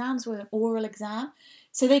because his exams were an oral exam.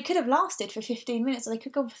 So they could have lasted for 15 minutes, or they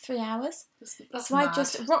could go on for 3 hours. That's so mad. I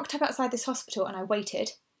just rocked up outside this hospital, and I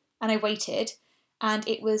waited, and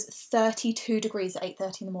it was 32 degrees at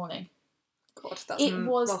 8:30 in the morning. God, that's It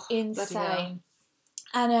was bloody hell. insane.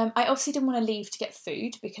 And I obviously didn't want to leave to get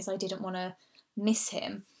food because I didn't want to miss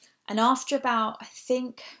him. And after about, I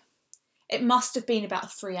think, it must have been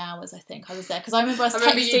about 3 hours, I think, I was there. Because I remember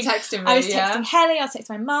you texting me, I was texting Helly, I was texting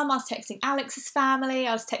my mum, I was texting Alex's family,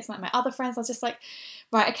 I was texting like my other friends. I was just like,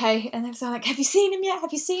 right, okay. And they were like, have you seen him yet?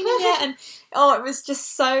 Have you seen him yet? And it was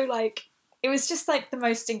just so like, it was just like the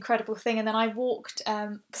most incredible thing. And then I walked,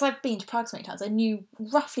 because I've been to Prague so many times, I knew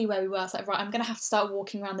roughly where we were. I was like, right, I'm going to have to start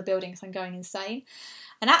walking around the building because I'm going insane.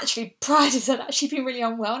 And actually, prior to that, I'd actually been really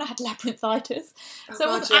unwell and I had labyrinthitis. So I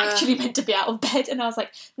wasn't actually meant to be out of bed. And I was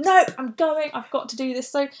like, nope, I'm going, I've got to do this.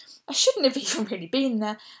 So I shouldn't have even really been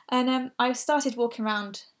there. And I started walking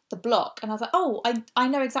around the block and I was like, oh, I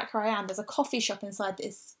know exactly where I am. There's a coffee shop inside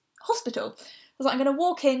this hospital. I was like, I'm going to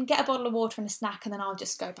walk in, get a bottle of water and a snack, and then I'll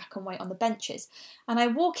just go back and wait on the benches. And I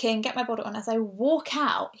walk in, get my bottle, and as I walk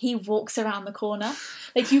out, he walks around the corner.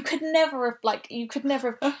 Like, you could never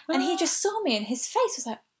have, and he just saw me, and his face was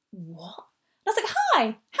like, what? And I was like,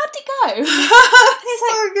 hi, how'd it go? And he's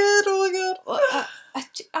like, so good, oh my God.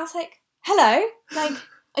 I was like, hello, like,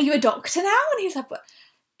 are you a doctor now? And he was like,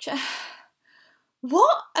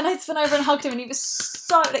 what? And I just went over and hugged him, and he was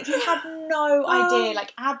so, like, he had no idea,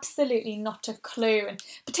 like, absolutely not a clue. And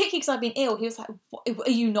particularly because I've been ill, he was like, what,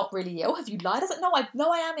 are you not really ill? Have you lied? I was like,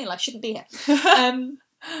 no, I am ill. I shouldn't be here.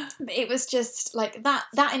 But it was just, like, that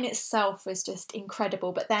in itself was just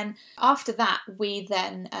incredible. But then, after that, we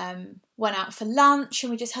then went out for lunch,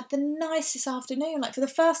 and we just had the nicest afternoon. Like, for the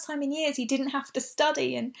first time in years, he didn't have to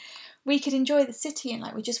study, and we could enjoy the city, and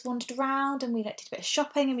like we just wandered around, and we like, did a bit of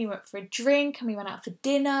shopping, and we went for a drink, and we went out for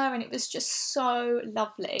dinner, and it was just so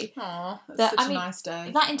lovely. Aww, that's such a nice day.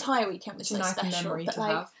 That entire weekend was so nice special. memory but to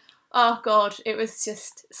like, have. oh God, it was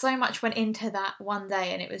just so much went into that one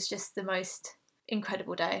day, and it was just the most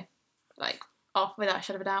incredible day. Like, oh, without a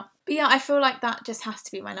shadow of a doubt. But yeah, I feel like that just has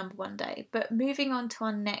to be my number one day. But moving on to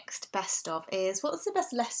our next best of is, what's the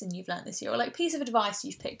best lesson you've learnt this year? Or like piece of advice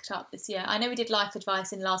you've picked up this year? I know we did life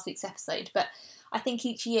advice in last week's episode, but I think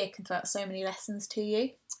each year can throw out so many lessons to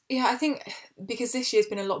you. Yeah, I think because this year's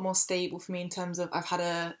been a lot more stable for me in terms of I've had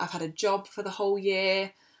a job for the whole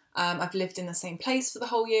year. I've lived in the same place for the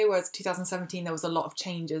whole year, whereas 2017 there was a lot of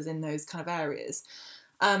changes in those kind of areas.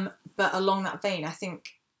 But along that vein, I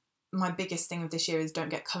think my biggest thing of this year is don't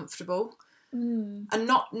get comfortable. And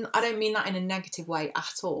I don't mean that in a negative way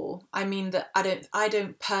at all. I mean that I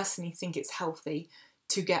don't personally think it's healthy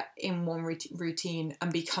to get in one routine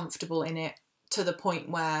and be comfortable in it to the point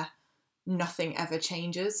where nothing ever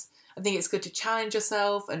changes. I think it's good to challenge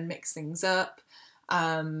yourself and mix things up.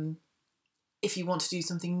 If you want to do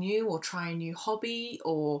something new or try a new hobby,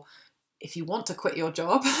 or if you want to quit your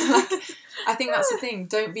job, like, I think that's the thing.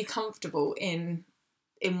 Don't be comfortable in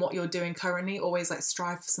what you're doing currently. Always like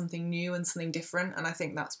strive for something new and something different, and I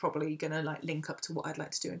think that's probably gonna like link up to what I'd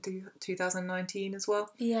like to do in 2019 as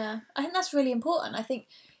well. Yeah, I think that's really important. I think,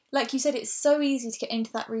 like you said, it's so easy to get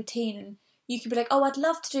into that routine, and you could be like, oh, I'd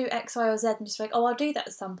love to do X, Y, or Z, and just be like, oh, I'll do that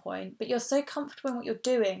at some point. But you're so comfortable in what you're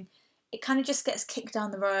doing, it kind of just gets kicked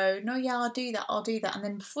down the road. No, yeah, I'll do that. And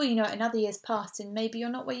then before you know it, another year's passed, and maybe you're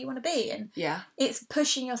not where you want to be. And yeah, it's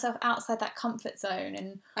pushing yourself outside that comfort zone.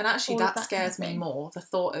 And actually that scares me more. The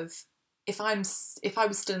thought of if I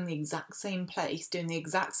was still in the exact same place, doing the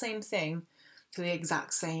exact same thing for the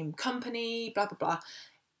exact same company, blah, blah, blah,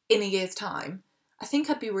 in a year's time, I think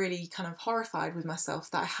I'd be really kind of horrified with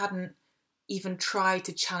myself that I hadn't even try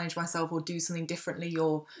to challenge myself or do something differently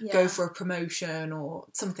or go for a promotion or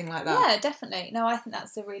something like that. Yeah, definitely. No, I think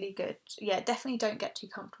that's a really good... Yeah, definitely don't get too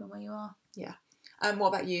comfortable where you are. Yeah. What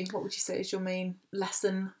about you? What would you say is your main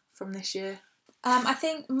lesson from this year? I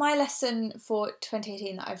think my lesson for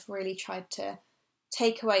 2018 that I've really tried to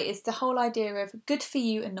take away is the whole idea of good for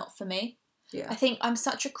you and not for me. Yeah. I think I'm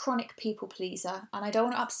such a chronic people pleaser, and I don't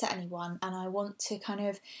want to upset anyone, and I want to kind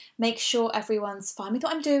of make sure everyone's fine with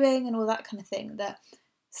what I'm doing and all that kind of thing, that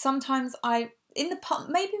sometimes in the past,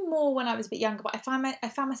 maybe more when I was a bit younger, but I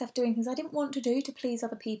found myself doing things I didn't want to do to please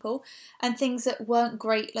other people, and things that weren't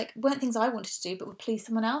great, like weren't things I wanted to do, but would please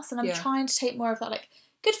someone else. And I'm trying to take more of that, like,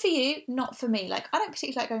 good for you, not for me. Like, I don't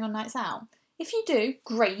particularly like going on nights out. If you do,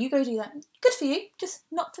 great, you go do that. Good for you, just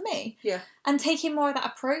not for me. Yeah. And taking more of that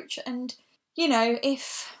approach, and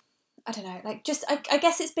if I don't know, like, just I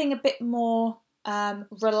guess it's being a bit more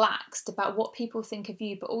relaxed about what people think of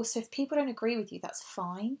you, but also if people don't agree with you, that's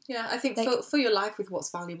fine. Yeah, I think like, for your life with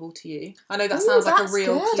what's valuable to you. I know that sounds like a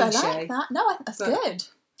real good. cliche. I like that. No, I think that's good.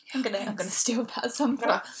 I'm gonna steal that at some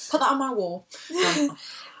point. Put that on my wall.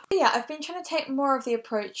 Yeah, I've been trying to take more of the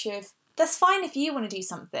approach of, that's fine if you want to do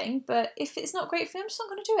something, but if it's not great for me, I'm just not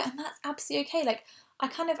going to do it, and that's absolutely okay. Like, I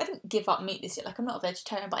didn't give up meat this year. Like, I'm not a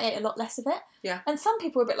vegetarian, but I ate a lot less of it. Yeah. And some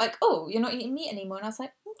people were a bit like, oh, you're not eating meat anymore. And I was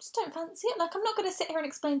like, I just don't fancy it. Like, I'm not going to sit here and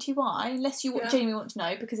explain to you why, unless you genuinely want to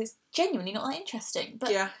know, because it's genuinely not that interesting. But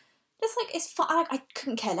it's like, it's fine. I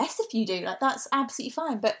couldn't care less if you do. Like, that's absolutely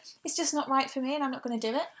fine. But it's just not right for me, and I'm not going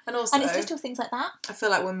to do it. And also, and it's little things like that. I feel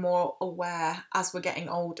like we're more aware as we're getting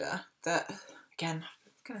older that, again,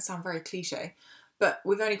 it's going to sound very cliche, but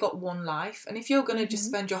we've only got one life, and if you're going to just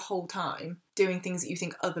spend your whole time doing things that you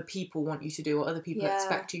think other people want you to do or other people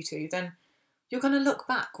expect you to, then you're going to look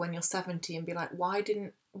back when you're 70 and be like, why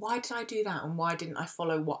did I do that, and why didn't I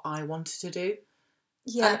follow what I wanted to do?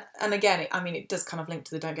 Yeah. And again, it does kind of link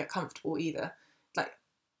to the don't get comfortable either. Like,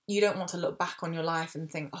 you don't want to look back on your life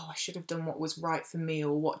and think, oh, I should have done what was right for me,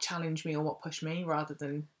 or what challenged me, or what pushed me, rather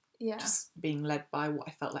than just being led by what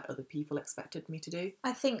I felt like other people expected me to do.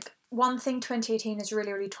 I think one thing 2018 has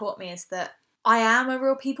really, really taught me is that I am a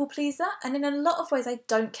real people pleaser, and in a lot of ways I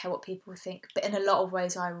don't care what people think, but in a lot of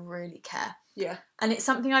ways I really care. Yeah. And it's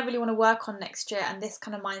something I really want to work on next year, and this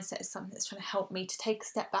kind of mindset is something that's trying to help me to take a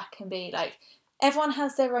step back and be like, everyone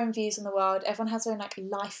has their own views on the world, everyone has their own, like,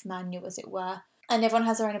 life manual, as it were, and everyone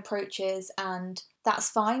has their own approaches, and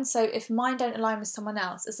that's fine. So if mine don't align with someone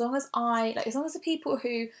else, as long as the people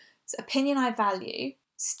whose opinion I value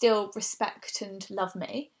still respect and love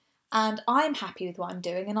me, and I'm happy with what I'm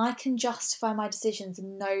doing, and I can justify my decisions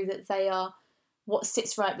and know that they are what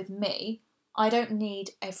sits right with me, I don't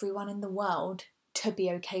need everyone in the world to be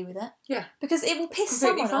okay with it. Yeah. Because it will piss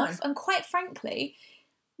someone off, and quite frankly,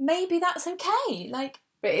 maybe that's okay. Like,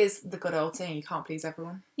 but it is the good old saying, you can't please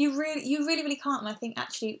everyone. You really can't, and I think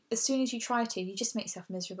actually as soon as you try to, you just make yourself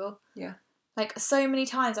miserable. Yeah. Like, so many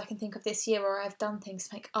times I can think of this year where I've done things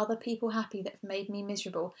to make other people happy that have made me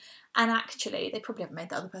miserable, and actually they probably haven't made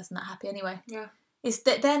the other person that happy anyway. Yeah. Is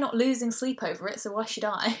that they're not losing sleep over it, so why should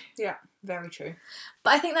I? Yeah, very true.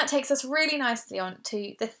 But I think that takes us really nicely on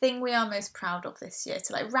to the thing we are most proud of this year.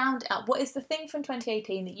 To, like, round it up, what is the thing from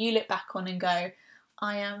 2018 that you look back on and go,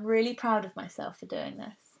 I am really proud of myself for doing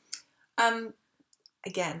this?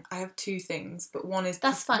 Again, I have two things, but one is...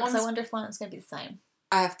 That's fine, because I wonder if one's going to be the same.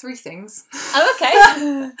 I have three things. Oh, okay.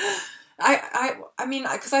 I mean,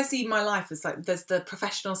 because I see my life as, like, there's the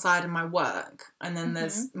professional side of my work, and then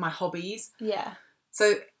there's my hobbies. Yeah.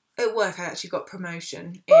 So at work, I actually got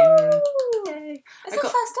promotion in... Yay. It's our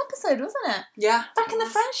first episode, wasn't it? Yeah. Back in the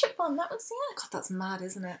friendship one, that was, God, that's mad,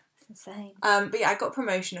 isn't it? It's insane. But yeah, I got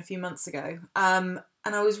promotion a few months ago. And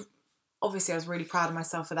I was really proud of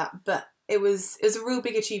myself for that, but it was a real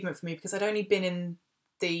big achievement for me because I'd only been in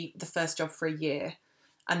the first job for a year,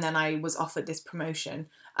 and then I was offered this promotion.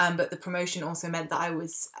 But the promotion also meant that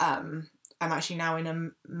I'm actually now in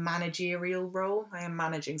a managerial role. I am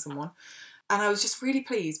managing someone. And I was just really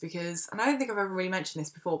pleased because, and I don't think I've ever really mentioned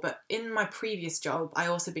this before, but in my previous job, I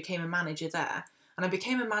also became a manager there. And I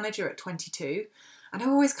became a manager at 22. And I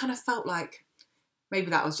always kind of felt like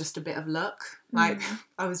maybe that was just a bit of luck. Like,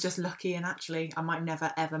 I was just lucky, and actually I might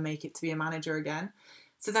never, ever make it to be a manager again.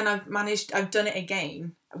 So then I've done it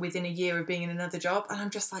again within a year of being in another job. And I'm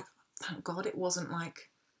just like, thank God it wasn't like...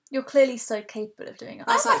 You're clearly so capable of doing it.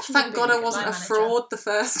 I was like, thank God I wasn't a fraud the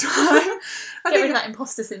first time. Get rid of that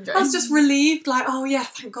imposter syndrome. I was just relieved, like, oh yeah,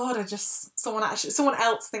 thank God someone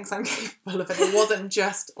else thinks I'm capable of it. It wasn't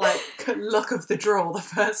just like luck of the draw the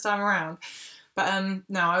first time around. But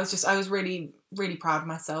no, I was really, really proud of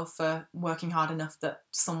myself for working hard enough that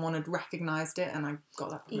someone had recognised it, and I got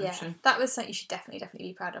that promotion. Yeah, that was something you should definitely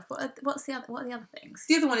be proud of. What are the other things?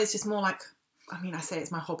 The other one is just more like, I mean, I say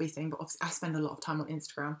it's my hobby thing, but obviously I spend a lot of time on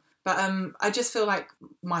Instagram. But I just feel like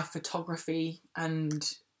my photography and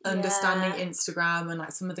understanding Instagram and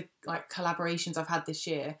like some of the like collaborations I've had this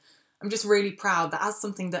year, I'm just really proud that as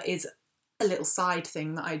something that is a little side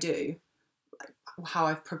thing that I do, like, how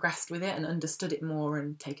I've progressed with it and understood it more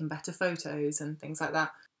and taken better photos and things like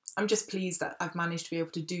that. I'm just pleased that I've managed to be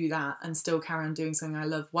able to do that and still carry on doing something I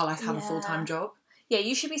love while I have a full-time job. Yeah,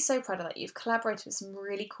 you should be so proud of that. You've collaborated with some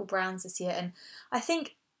really cool brands this year, and I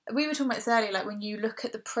think we were talking about this earlier, like when you look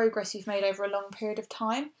at the progress you've made over a long period of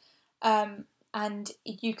time, and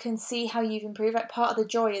you can see how you've improved. Like, part of the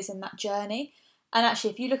joy is in that journey. And actually,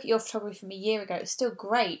 if you look at your photography from a year ago, it's still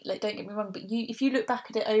great. Like, don't get me wrong, but if you look back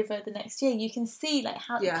at it over the next year, you can see like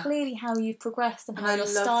clearly how you've progressed and how your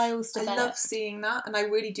styles developed. I love seeing that, and I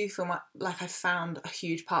really do feel like I found a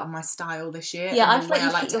huge part of my style this year. Yeah, I feel like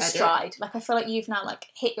you've hit your stride. Like, I feel like you've now like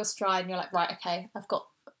hit your stride, and you're like, right, okay, I've got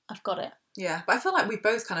it. Yeah, but I feel like we've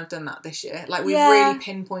both kind of done that this year. Like, we've really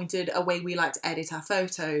pinpointed a way we like to edit our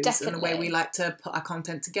photos. Definitely. And a way we like to put our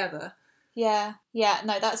content together. Yeah,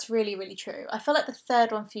 no, that's really, really true. I feel like the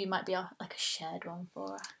third one for you might be like a shared one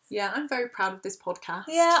for us. Yeah, I'm very proud of this podcast.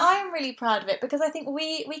 Yeah, I'm really proud of it because I think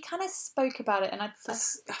we kind of spoke about it, and I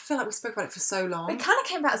feel like we spoke about it for so long. It kind of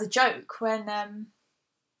came about as a joke when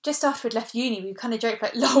just after we'd left uni, we kind of joked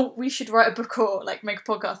like, "Lol, we should write a book or like make a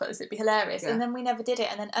podcast like this. It'd be hilarious." Yeah. And then we never did it.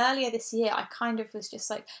 And then earlier this year, I kind of was just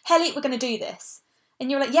like, "Helly, we're going to do this." And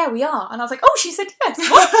you were like, yeah, we are. And I was like, oh, she said yes.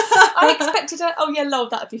 What? I expected her, oh yeah, lol,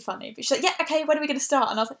 that would be funny. But she's like, yeah, okay, when are we going to start?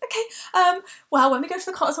 And I was like, okay, well, when we go to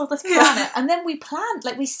the Cotswolds, let's plan it. And then we planned,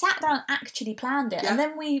 like we sat down and actually planned it. Yeah. And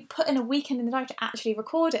then we put in a weekend in the diary to actually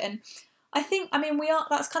record it. And I think,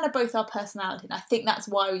 that's kind of both our personality. And I think that's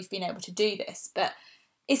why we've been able to do this. But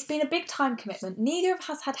it's been a big time commitment. Neither of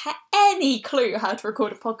us had any clue how to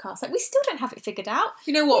record a podcast. Like, we still don't have it figured out.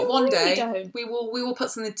 You know what? One day we will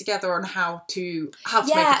put something together on how to make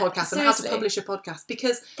a podcast, seriously. And how to publish a podcast,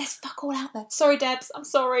 because there's fuck all out there. Sorry, Debs. I'm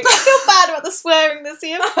sorry. I feel bad about the swearing this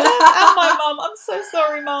year. And my mum. I'm so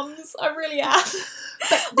sorry, mums. I really am.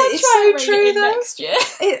 But it's so true, though. Next year.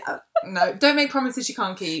 No, don't make promises you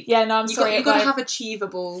can't keep. Yeah, no, I'm sorry. You've got to have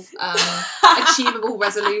achievable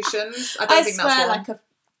resolutions. I think that's one. Like a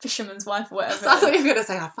fisherman's wife or whatever. I thought you were going to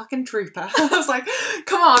say, a fucking trooper. I was like,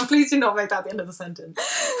 come on, please do not make that the end of the sentence.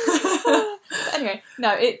 But anyway,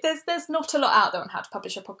 no, there's not a lot out there on how to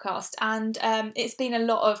publish a podcast, and it's been a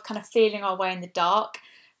lot of kind of feeling our way in the dark,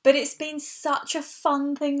 but it's been such a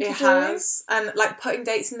fun thing to do. It has, and like putting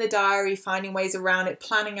dates in the diary, finding ways around it,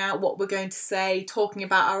 planning out what we're going to say, talking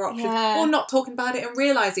about our options, or not talking about it and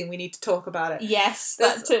realising we need to talk about it. Yes,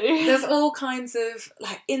 that too. There's all kinds of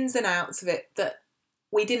like ins and outs of it that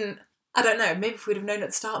we didn't, I don't know, maybe if we'd have known at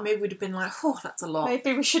the start, maybe we'd have been like, oh, that's a lot.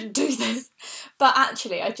 Maybe we shouldn't do this. But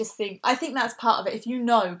actually, I think that's part of it. If you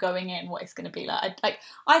know going in what it's going to be like.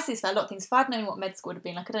 I see this for a lot of things. If I'd known what med school would have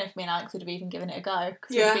been like, I don't know if me and Alex would have even given it a go.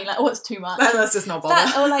 Because we'd have been like, oh, it's too much. Let's just not bother.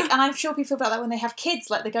 And I'm sure people feel about that when they have kids.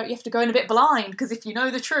 Like, you have to go in a bit blind, because if you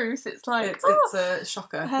know the truth, it's like... It's a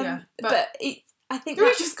shocker, yeah. But I think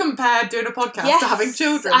we just compared doing a podcast to having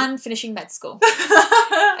children. And finishing med school.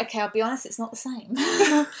 Okay, I'll be honest, it's not the same.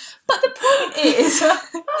 But the point is...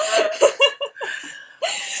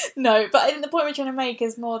 No, but I think the point we're trying to make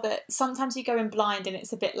is more that sometimes you go in blind and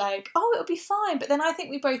it's a bit like, oh, it'll be fine. But then I think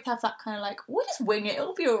we both have that kind of like, we'll just wing it,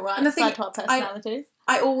 it'll be all right. And the thing, to our personalities.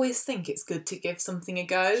 I always think it's good to give something a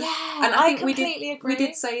go. Yeah, and I think completely agree. We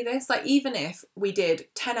did say this, like, even if we did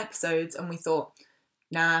 10 episodes and we thought,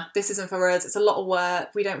 nah, this isn't for us, it's a lot of work,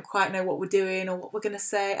 we don't quite know what we're doing or what we're going to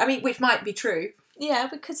say. I mean, which might be true. Yeah,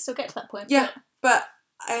 we could still get to that point. Yeah, but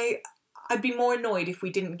I'd be more annoyed if we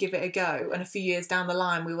didn't give it a go and a few years down the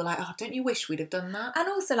line we were like, oh, don't you wish we'd have done that? And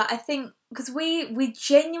also, like, I think, because we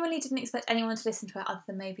genuinely didn't expect anyone to listen to it other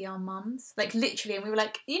than maybe our mums. Like, literally, and we were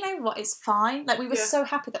like, you know what, it's fine. Like, we were so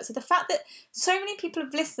happy with that. So the fact that so many people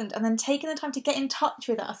have listened and then taken the time to get in touch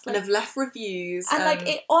with us. Like, and have left reviews. And, like,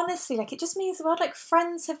 it honestly, like, it just means the world. Like,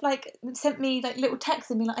 friends have, like, sent me, like, little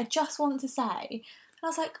texts and being like, I just want to say. And I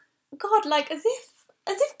was like, God, like, as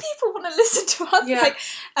if people want to listen to us. Yeah. Like,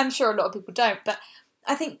 I'm sure a lot of people don't, but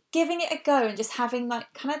I think giving it a go and just having,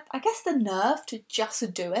 like, kind of, I guess, the nerve to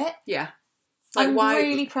just do it. Yeah. Like, I'm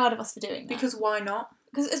really proud of us for doing that. Because why not?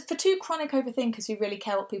 Because for two chronic overthinkers who really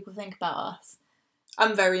care what people think about us.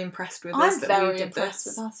 I'm very impressed with us. I'm very impressed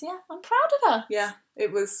with us, yeah. I'm proud of us. Yeah,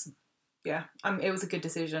 it was a good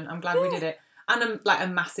decision. I'm glad we did it. And a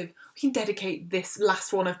massive... We can dedicate this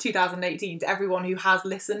last one of 2018 to everyone who has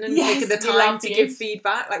listened and taken the time to give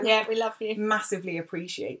feedback. Like, yeah, we love you. Massively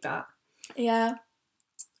appreciate that. Yeah.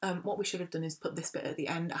 What we should have done is put this bit at the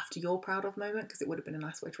end after your proud of moment, because it would have been a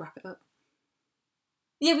nice way to wrap it up.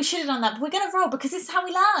 Yeah, we should have done that, but we're going to roll because this is how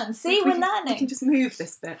we learn. See, we're learning. We can just move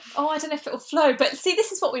this bit. Oh, I don't know if it'll flow, but see,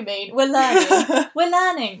 this is what we mean. We're learning. We're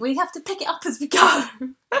learning. We have to pick it up as we go.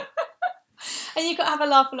 And you've got to have a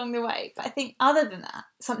laugh along the way. But I think other than that,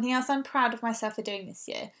 something else I'm proud of myself for doing this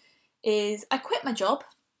year is I quit my job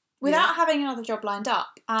without having another job lined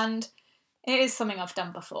up. And it is something I've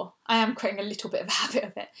done before. I am creating a little bit of a habit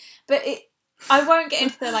of it. But I won't get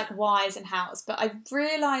into the whys and hows, but I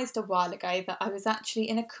realised a while ago that I was actually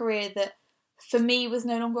in a career that for me was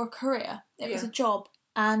no longer a career. It was a job.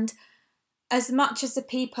 And as much as the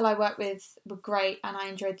people I worked with were great and I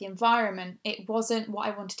enjoyed the environment, it wasn't what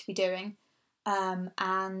I wanted to be doing.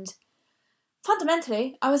 And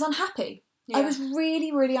fundamentally, I was unhappy. Yeah. I was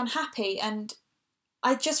really, really unhappy. And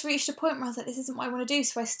I just reached a point where I was like, this isn't what I want to do.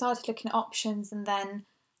 So I started looking at options, and then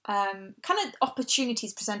kind of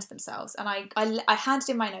opportunities presented themselves. And I handed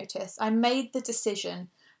in my notice. I made the decision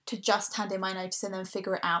to just hand in my notice and then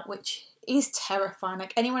figure it out, which is terrifying.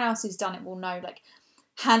 Like, anyone else who's done it will know, like,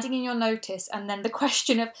 handing in your notice and then the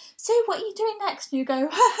question of, so what are you doing next? And you go, well,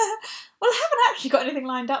 I haven't actually got anything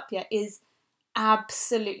lined up yet, is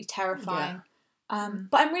absolutely terrifying. Yeah.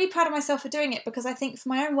 But I'm really proud of myself for doing it, because I think for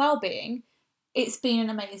my own well-being, it's been an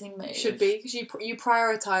amazing move. It should be, because you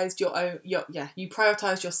prioritised you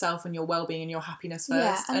prioritised yourself and your well-being and your happiness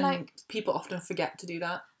first, and people often forget to do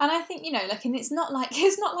that. And I think, and it's not like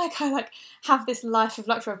I have this life of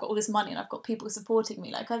luxury. I've got all this money and I've got people supporting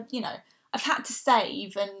me. I've had to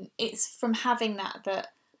save, and it's from having that. But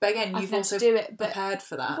again, you've also prepared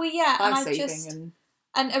for that. Well, yeah, by saving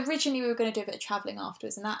and originally we were going to do a bit of travelling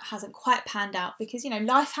afterwards, and that hasn't quite panned out because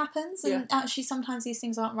life happens, and actually sometimes these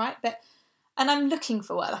things aren't right. And I'm looking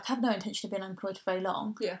for work. I have no intention of being unemployed for very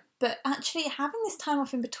long. Yeah. But actually having this time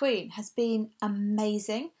off in between has been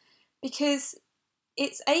amazing, because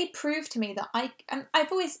it's proved to me that I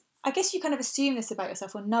guess you kind of assume this about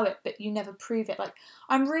yourself or know it, but you never prove it. Like,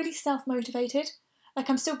 I'm really self-motivated. Like,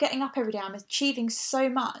 I'm still getting up every day. I'm achieving so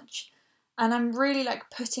much. And I'm really,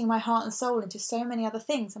 putting my heart and soul into so many other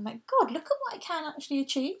things. I'm like, God, look at what I can actually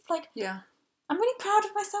achieve. I'm really proud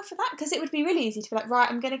of myself for that, because it would be really easy to be like, right,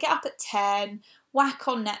 I'm going to get up at 10, whack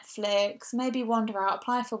on Netflix, maybe wander out,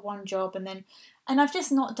 apply for one job, and I've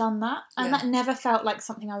just not done that. And that never felt like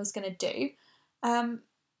something I was going to do. And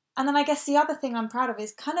then I guess the other thing I'm proud of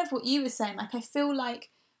is kind of what you were saying. I feel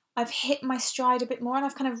like I've hit my stride a bit more, and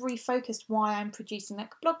I've kind of refocused why I'm producing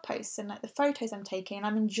blog posts and the photos I'm taking, and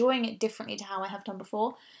I'm enjoying it differently to how I have done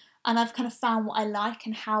before. And I've kind of found what I like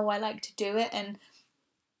and how I like to do it. And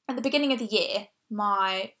at the beginning of the year,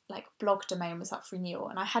 my blog domain was up for renewal,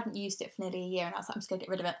 and I hadn't used it for nearly a year, and I was like, I'm just going to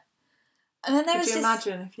get rid of it. And then there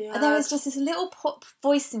was just this little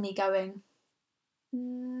voice in me going,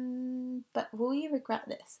 but will you regret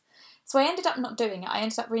this? So I ended up not doing it. I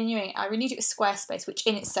ended up renewing it. I renewed it with Squarespace, which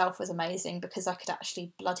in itself was amazing, because I could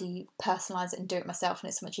actually bloody personalise it and do it myself, and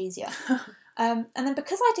it's so much easier. And then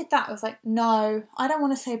because I did that, I was like, no, I don't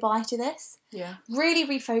want to say bye to this. Yeah. Really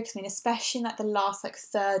refocused me, especially in the last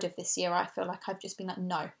third of this year. I feel like I've just been like,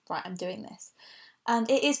 no, right, I'm doing this. And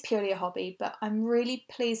it is purely a hobby, but I'm really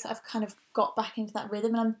pleased that I've kind of got back into that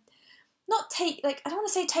rhythm, and I'm not I don't want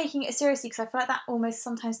to say taking it seriously, because I feel like that almost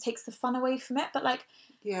sometimes takes the fun away from it, but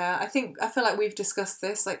yeah, I feel like we've discussed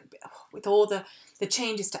this, with all the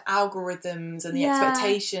changes to algorithms and the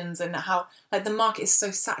expectations, and how the market is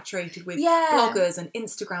so saturated with bloggers and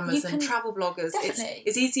Instagrammers and travel bloggers. Definitely.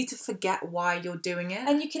 It's easy to forget why you're doing it.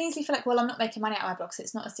 And you can easily feel like, well, I'm not making money out of my blog, so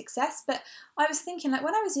it's not a success. But I was thinking,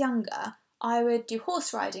 when I was younger, I would do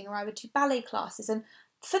horse riding, or I would do ballet classes, and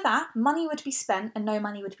for that, money would be spent and no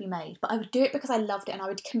money would be made. But I would do it because I loved it, and I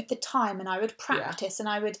would commit the time, and I would practice, and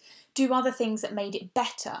I would do other things that made it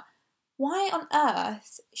better. Why on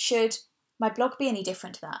earth should my blog be any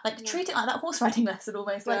different to that? Treat it like that horse riding lesson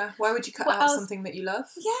almost. Yeah. Why would you cut out something that you love?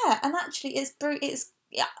 Yeah, and actually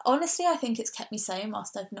honestly, I think it's kept me sane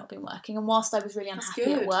whilst I've not been working, and whilst I was really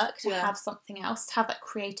unhappy at work, to have something else, to have that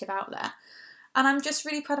creative outlet. And I'm just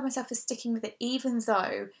really proud of myself for sticking with it, even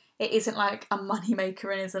though it isn't a money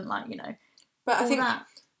maker and isn't But I think that.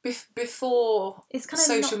 Before it's kind of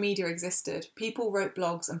social media existed, people wrote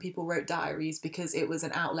blogs and people wrote diaries because it was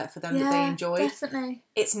an outlet for them that they enjoyed. Definitely.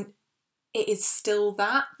 It is still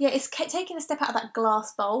that. Yeah, it's taking a step out of that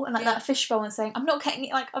glass bowl and that fish bowl, and saying, I'm not getting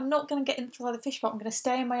it. I'm not going to get into the fish bowl. I'm going to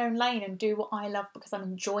stay in my own lane and do what I love because I'm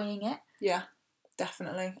enjoying it. Yeah,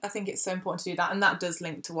 definitely. I think it's so important to do that, and that does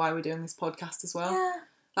link to why we're doing this podcast as well.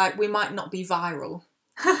 Yeah. We might not be viral,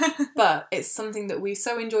 but it's something that we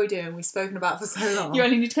so enjoy doing. We've spoken about for so long. You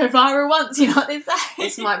only need to go viral once. You know what they say.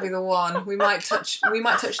 This might be the one. We might touch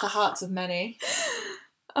the hearts of many.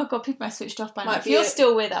 Oh God, people might have switched off by now. If you're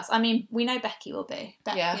still with us, I mean, we know Becky will be.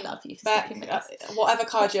 Becky, we love you for sticking with us. Whatever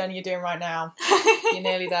car journey you're doing right now, you're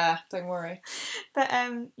nearly there. Don't worry. But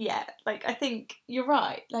I think you're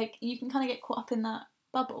right. You can kind of get caught up in that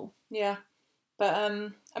bubble. Yeah. But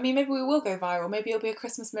I mean, maybe we will go viral. Maybe it'll be a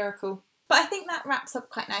Christmas miracle. But I think that wraps up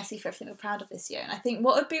quite nicely for everything we're proud of this year. And I think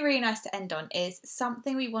what would be really nice to end on is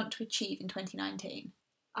something we want to achieve in 2019.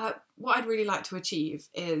 What I'd really like to achieve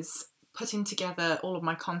is putting together all of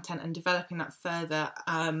my content and developing that further.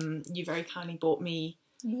 You very kindly bought me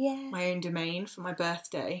my own domain for my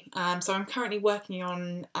birthday. So I'm currently working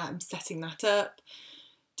on setting that up,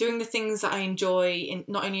 doing the things that I enjoy,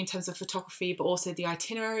 not only in terms of photography, but also the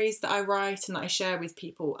itineraries that I write and that I share with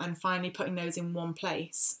people, and finally putting those in one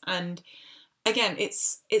place. And again,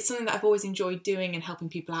 it's something that I've always enjoyed doing and helping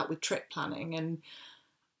people out with trip planning. And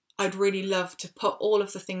I'd really love to put all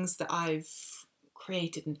of the things that I've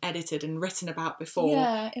created and edited and written about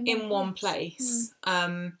before in one place.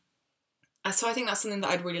 So I think that's something that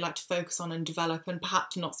I'd really like to focus on and develop, and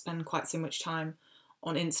perhaps not spend quite so much time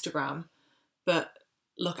on Instagram, but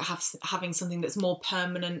look at having something that's more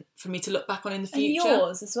permanent for me to look back on in the future. And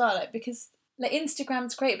yours as well, because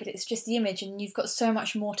Instagram's great, but it's just the image, and you've got so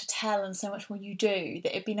much more to tell and so much more you do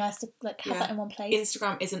that it'd be nice to have that in one place.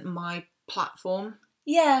 Instagram isn't my platform.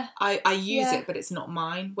 Yeah. I use it, but it's not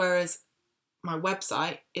mine. Whereas my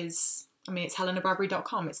website is, it's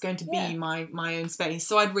helenabradbury.com. It's going to be my own space.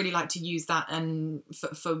 So I'd really like to use that and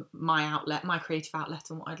for my outlet, my creative outlet,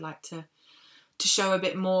 and what I'd like to show a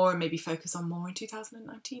bit more and maybe focus on more in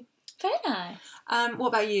 2019. Very nice. What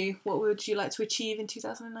about you? What would you like to achieve in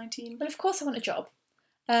 2019? Well, of course I want a job.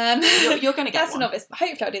 You're going to get that's one. That's an obvious.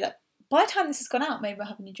 Hopefully I'll do that. By the time this has gone out, maybe I'll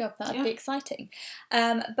have a new job. That'd be exciting.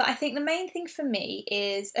 But I think the main thing for me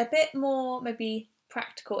is a bit more maybe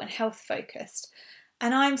practical and health focused.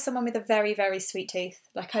 And I'm someone with a very, very sweet tooth.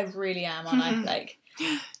 Like, I really am, aren't I?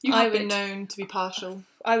 You have been known to be partial.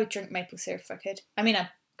 I would drink maple syrup if I could. I mean, I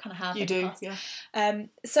kind of have. You do, yeah.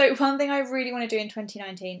 So one thing I really want to do in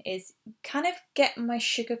 2019 is kind of get my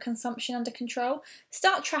sugar consumption under control.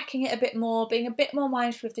 Start tracking it a bit more, being a bit more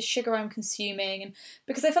mindful of the sugar I'm consuming, and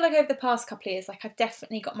because I feel like over the past couple of years, I've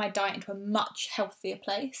definitely got my diet into a much healthier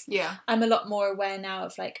place. Yeah. I'm a lot more aware now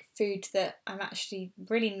of food that I'm actually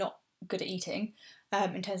really not good at eating.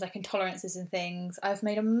 In terms of intolerances and things. I've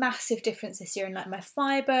made a massive difference this year in my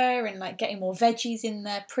fibre and getting more veggies in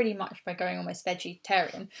there, pretty much by going almost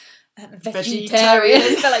vegetarian. Vegetarian,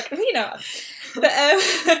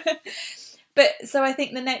 but so I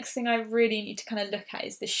think the next thing I really need to kind of look at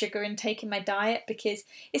is the sugar intake in my diet, because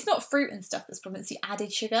it's not fruit and stuff that's the problem, it's the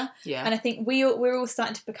added sugar. Yeah. And I think we're all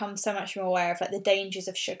starting to become so much more aware of the dangers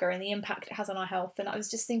of sugar and the impact it has on our health. And I was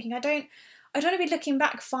just thinking, I don't want to be looking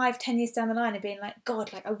back 5-10 years down the line and being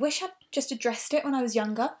God, I wish I'd just addressed it when I was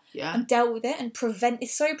younger and dealt with it and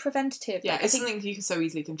it's so preventative. Yeah, it's something you can so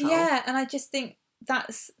easily control. Yeah, and I just think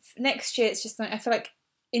that's next year. It's just I feel like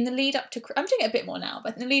in the lead up to, I'm doing it a bit more now,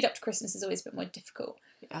 but in the lead up to Christmas is always a bit more difficult.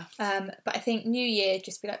 Yeah. But I think New Year,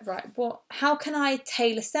 just be right, how can I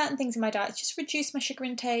tailor certain things in my diet, just reduce my sugar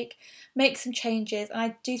intake, make some changes, and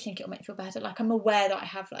I do think it'll make me feel better. I'm aware that I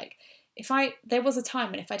have there was a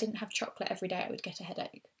time when if I didn't have chocolate every day, I would get a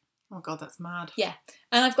headache. Oh God, that's mad. Yeah,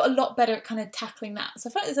 and I've got a lot better at kind of tackling that. So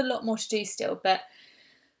I feel like there's a lot more to do still, but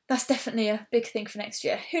that's definitely a big thing for next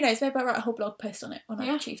year. Who knows, maybe I'll write a whole blog post on it when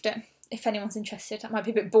I've achieved it. If anyone's interested, that might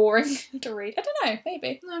be a bit boring to read. I don't know,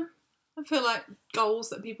 maybe. No, I feel like goals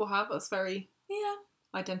that people have, that's very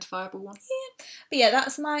identifiable one. Yeah, but yeah,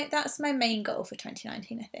 that's my main goal for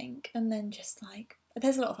 2019, I think. And then just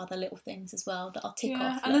there's a lot of other little things as well that I'll tick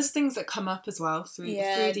off. And there's things that come up as well through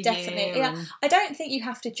the definitely. year. Yeah, I don't think you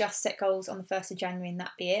have to just set goals on the 1st of January and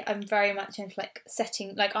that be it. I'm very much into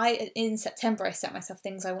setting, in September I set myself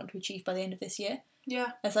things I want to achieve by the end of this year.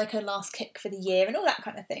 Yeah. As a last kick for the year and all that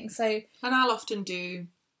kind of thing. So. And I'll often do,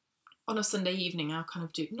 on a Sunday evening, I'll kind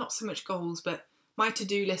of do, not so much goals, but my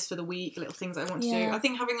to-do list for the week, little things I want to do. I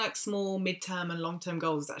think having small, mid-term and long-term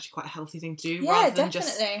goals is actually quite a healthy thing to do, rather than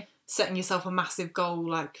just setting yourself a massive goal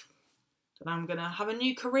that I'm going to have a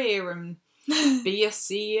new career and be a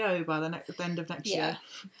CEO by the end of next year.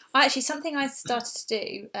 Actually, something I started to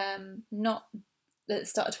do, not at the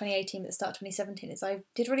start of 2018 but at the start of 2017, is I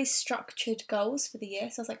did really structured goals for the year.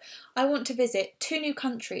 So I was I want to visit 2 new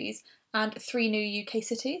countries and 3 new UK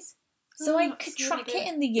cities. So I could track it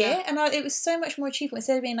in the year, and it was so much more achievable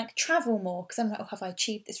instead of being travel more, because I'm have I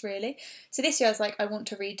achieved this really? So this year I was I want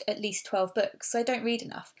to read at least 12 books, so I don't read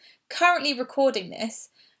enough. Currently recording this,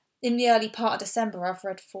 in the early part of December, I've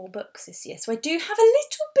read 4 books this year, so I do have a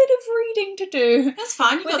little bit of reading to do. That's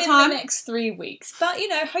fine, you've got time. Within the next 3 weeks. But,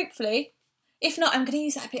 hopefully. If not, I'm going to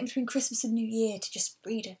use that bit between Christmas and New Year to just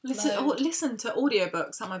read it. Listen to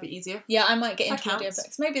audiobooks. That might be easier. Yeah, I might get into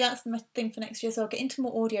audiobooks. Maybe that's my thing for next year, so I'll get into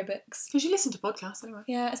more audiobooks. Because you listen to podcasts anyway.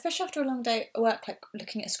 Yeah, especially after a long day at work,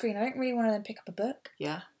 looking at a screen. I don't really want to then pick up a book.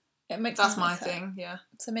 Yeah. It makes That's my nicer. thing, yeah.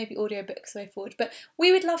 So maybe audiobooks the way forward. But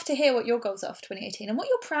we would love to hear what your goals are for 2018 and what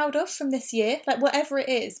you're proud of from this year, like whatever it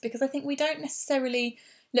is, because I think we don't necessarily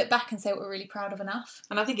look back and say what we're really proud of enough.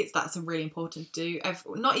 And I think that's really important to do.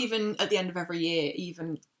 Not even at the end of every year,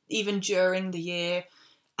 even during the year.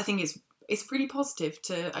 I think it's really positive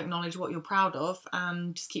to acknowledge what you're proud of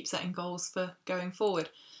and just keep setting goals for going forward.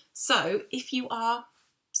 So if you are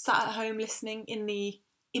sat at home listening in the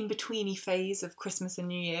in-betweeny phase of Christmas and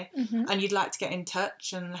New Year, and you'd like to get in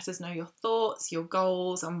touch and let us know your thoughts, your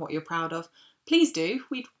goals, and what you're proud of, please do.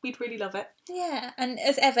 We'd really love it. Yeah, and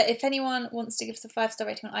as ever, if anyone wants to give us a 5-star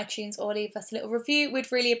rating on iTunes or leave us a little review,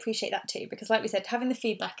 we'd really appreciate that too, because like we said, having the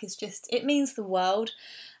feedback is it means the world.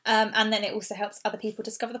 And then it also helps other people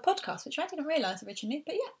discover the podcast, which I didn't realise originally,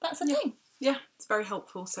 but yeah, that's a thing. Yeah, it's very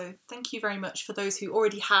helpful. So thank you very much for those who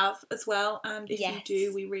already have as well. And if you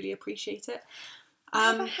do, we really appreciate it.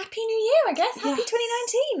 Have a happy new year, I guess. Happy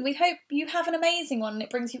 2019. We hope you have an amazing one and it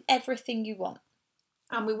brings you everything you want.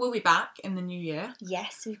 And we will be back in the new year.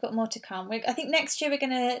 Yes, we've got more to come. I think next year we're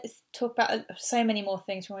going to talk about so many more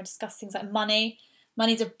things. We want to discuss things like money.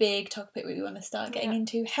 Money's a big topic we want to start getting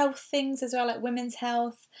into. Health things as well, like women's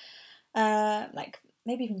health. Like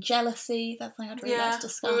maybe even jealousy. That's something I'd really like to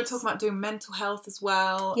discuss. We were talking about doing mental health as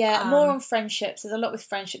well. Yeah, more on friendships. There's a lot with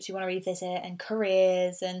friendships you want to revisit, and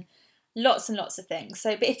careers, and lots of things.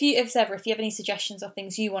 So, but if you have any suggestions or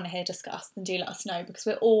things you want to hear discussed, then do let us know, because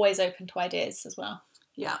we're always open to ideas as well.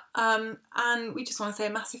 Yeah, and we just want to say a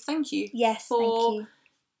massive thank you. Yes, for thank you.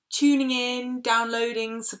 Tuning in,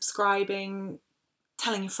 downloading, subscribing,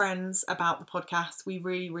 telling your friends about the podcast. We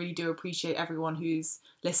really, really do appreciate everyone who's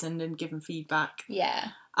listened and given feedback. Yeah.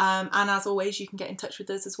 And as always, you can get in touch with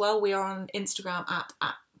us as well. We are on Instagram at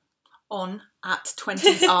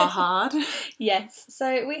 20s are hard. Yes.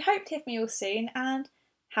 So we hope to hear from you all soon, and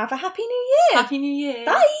have a happy new year. Happy New Year.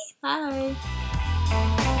 Bye. Bye.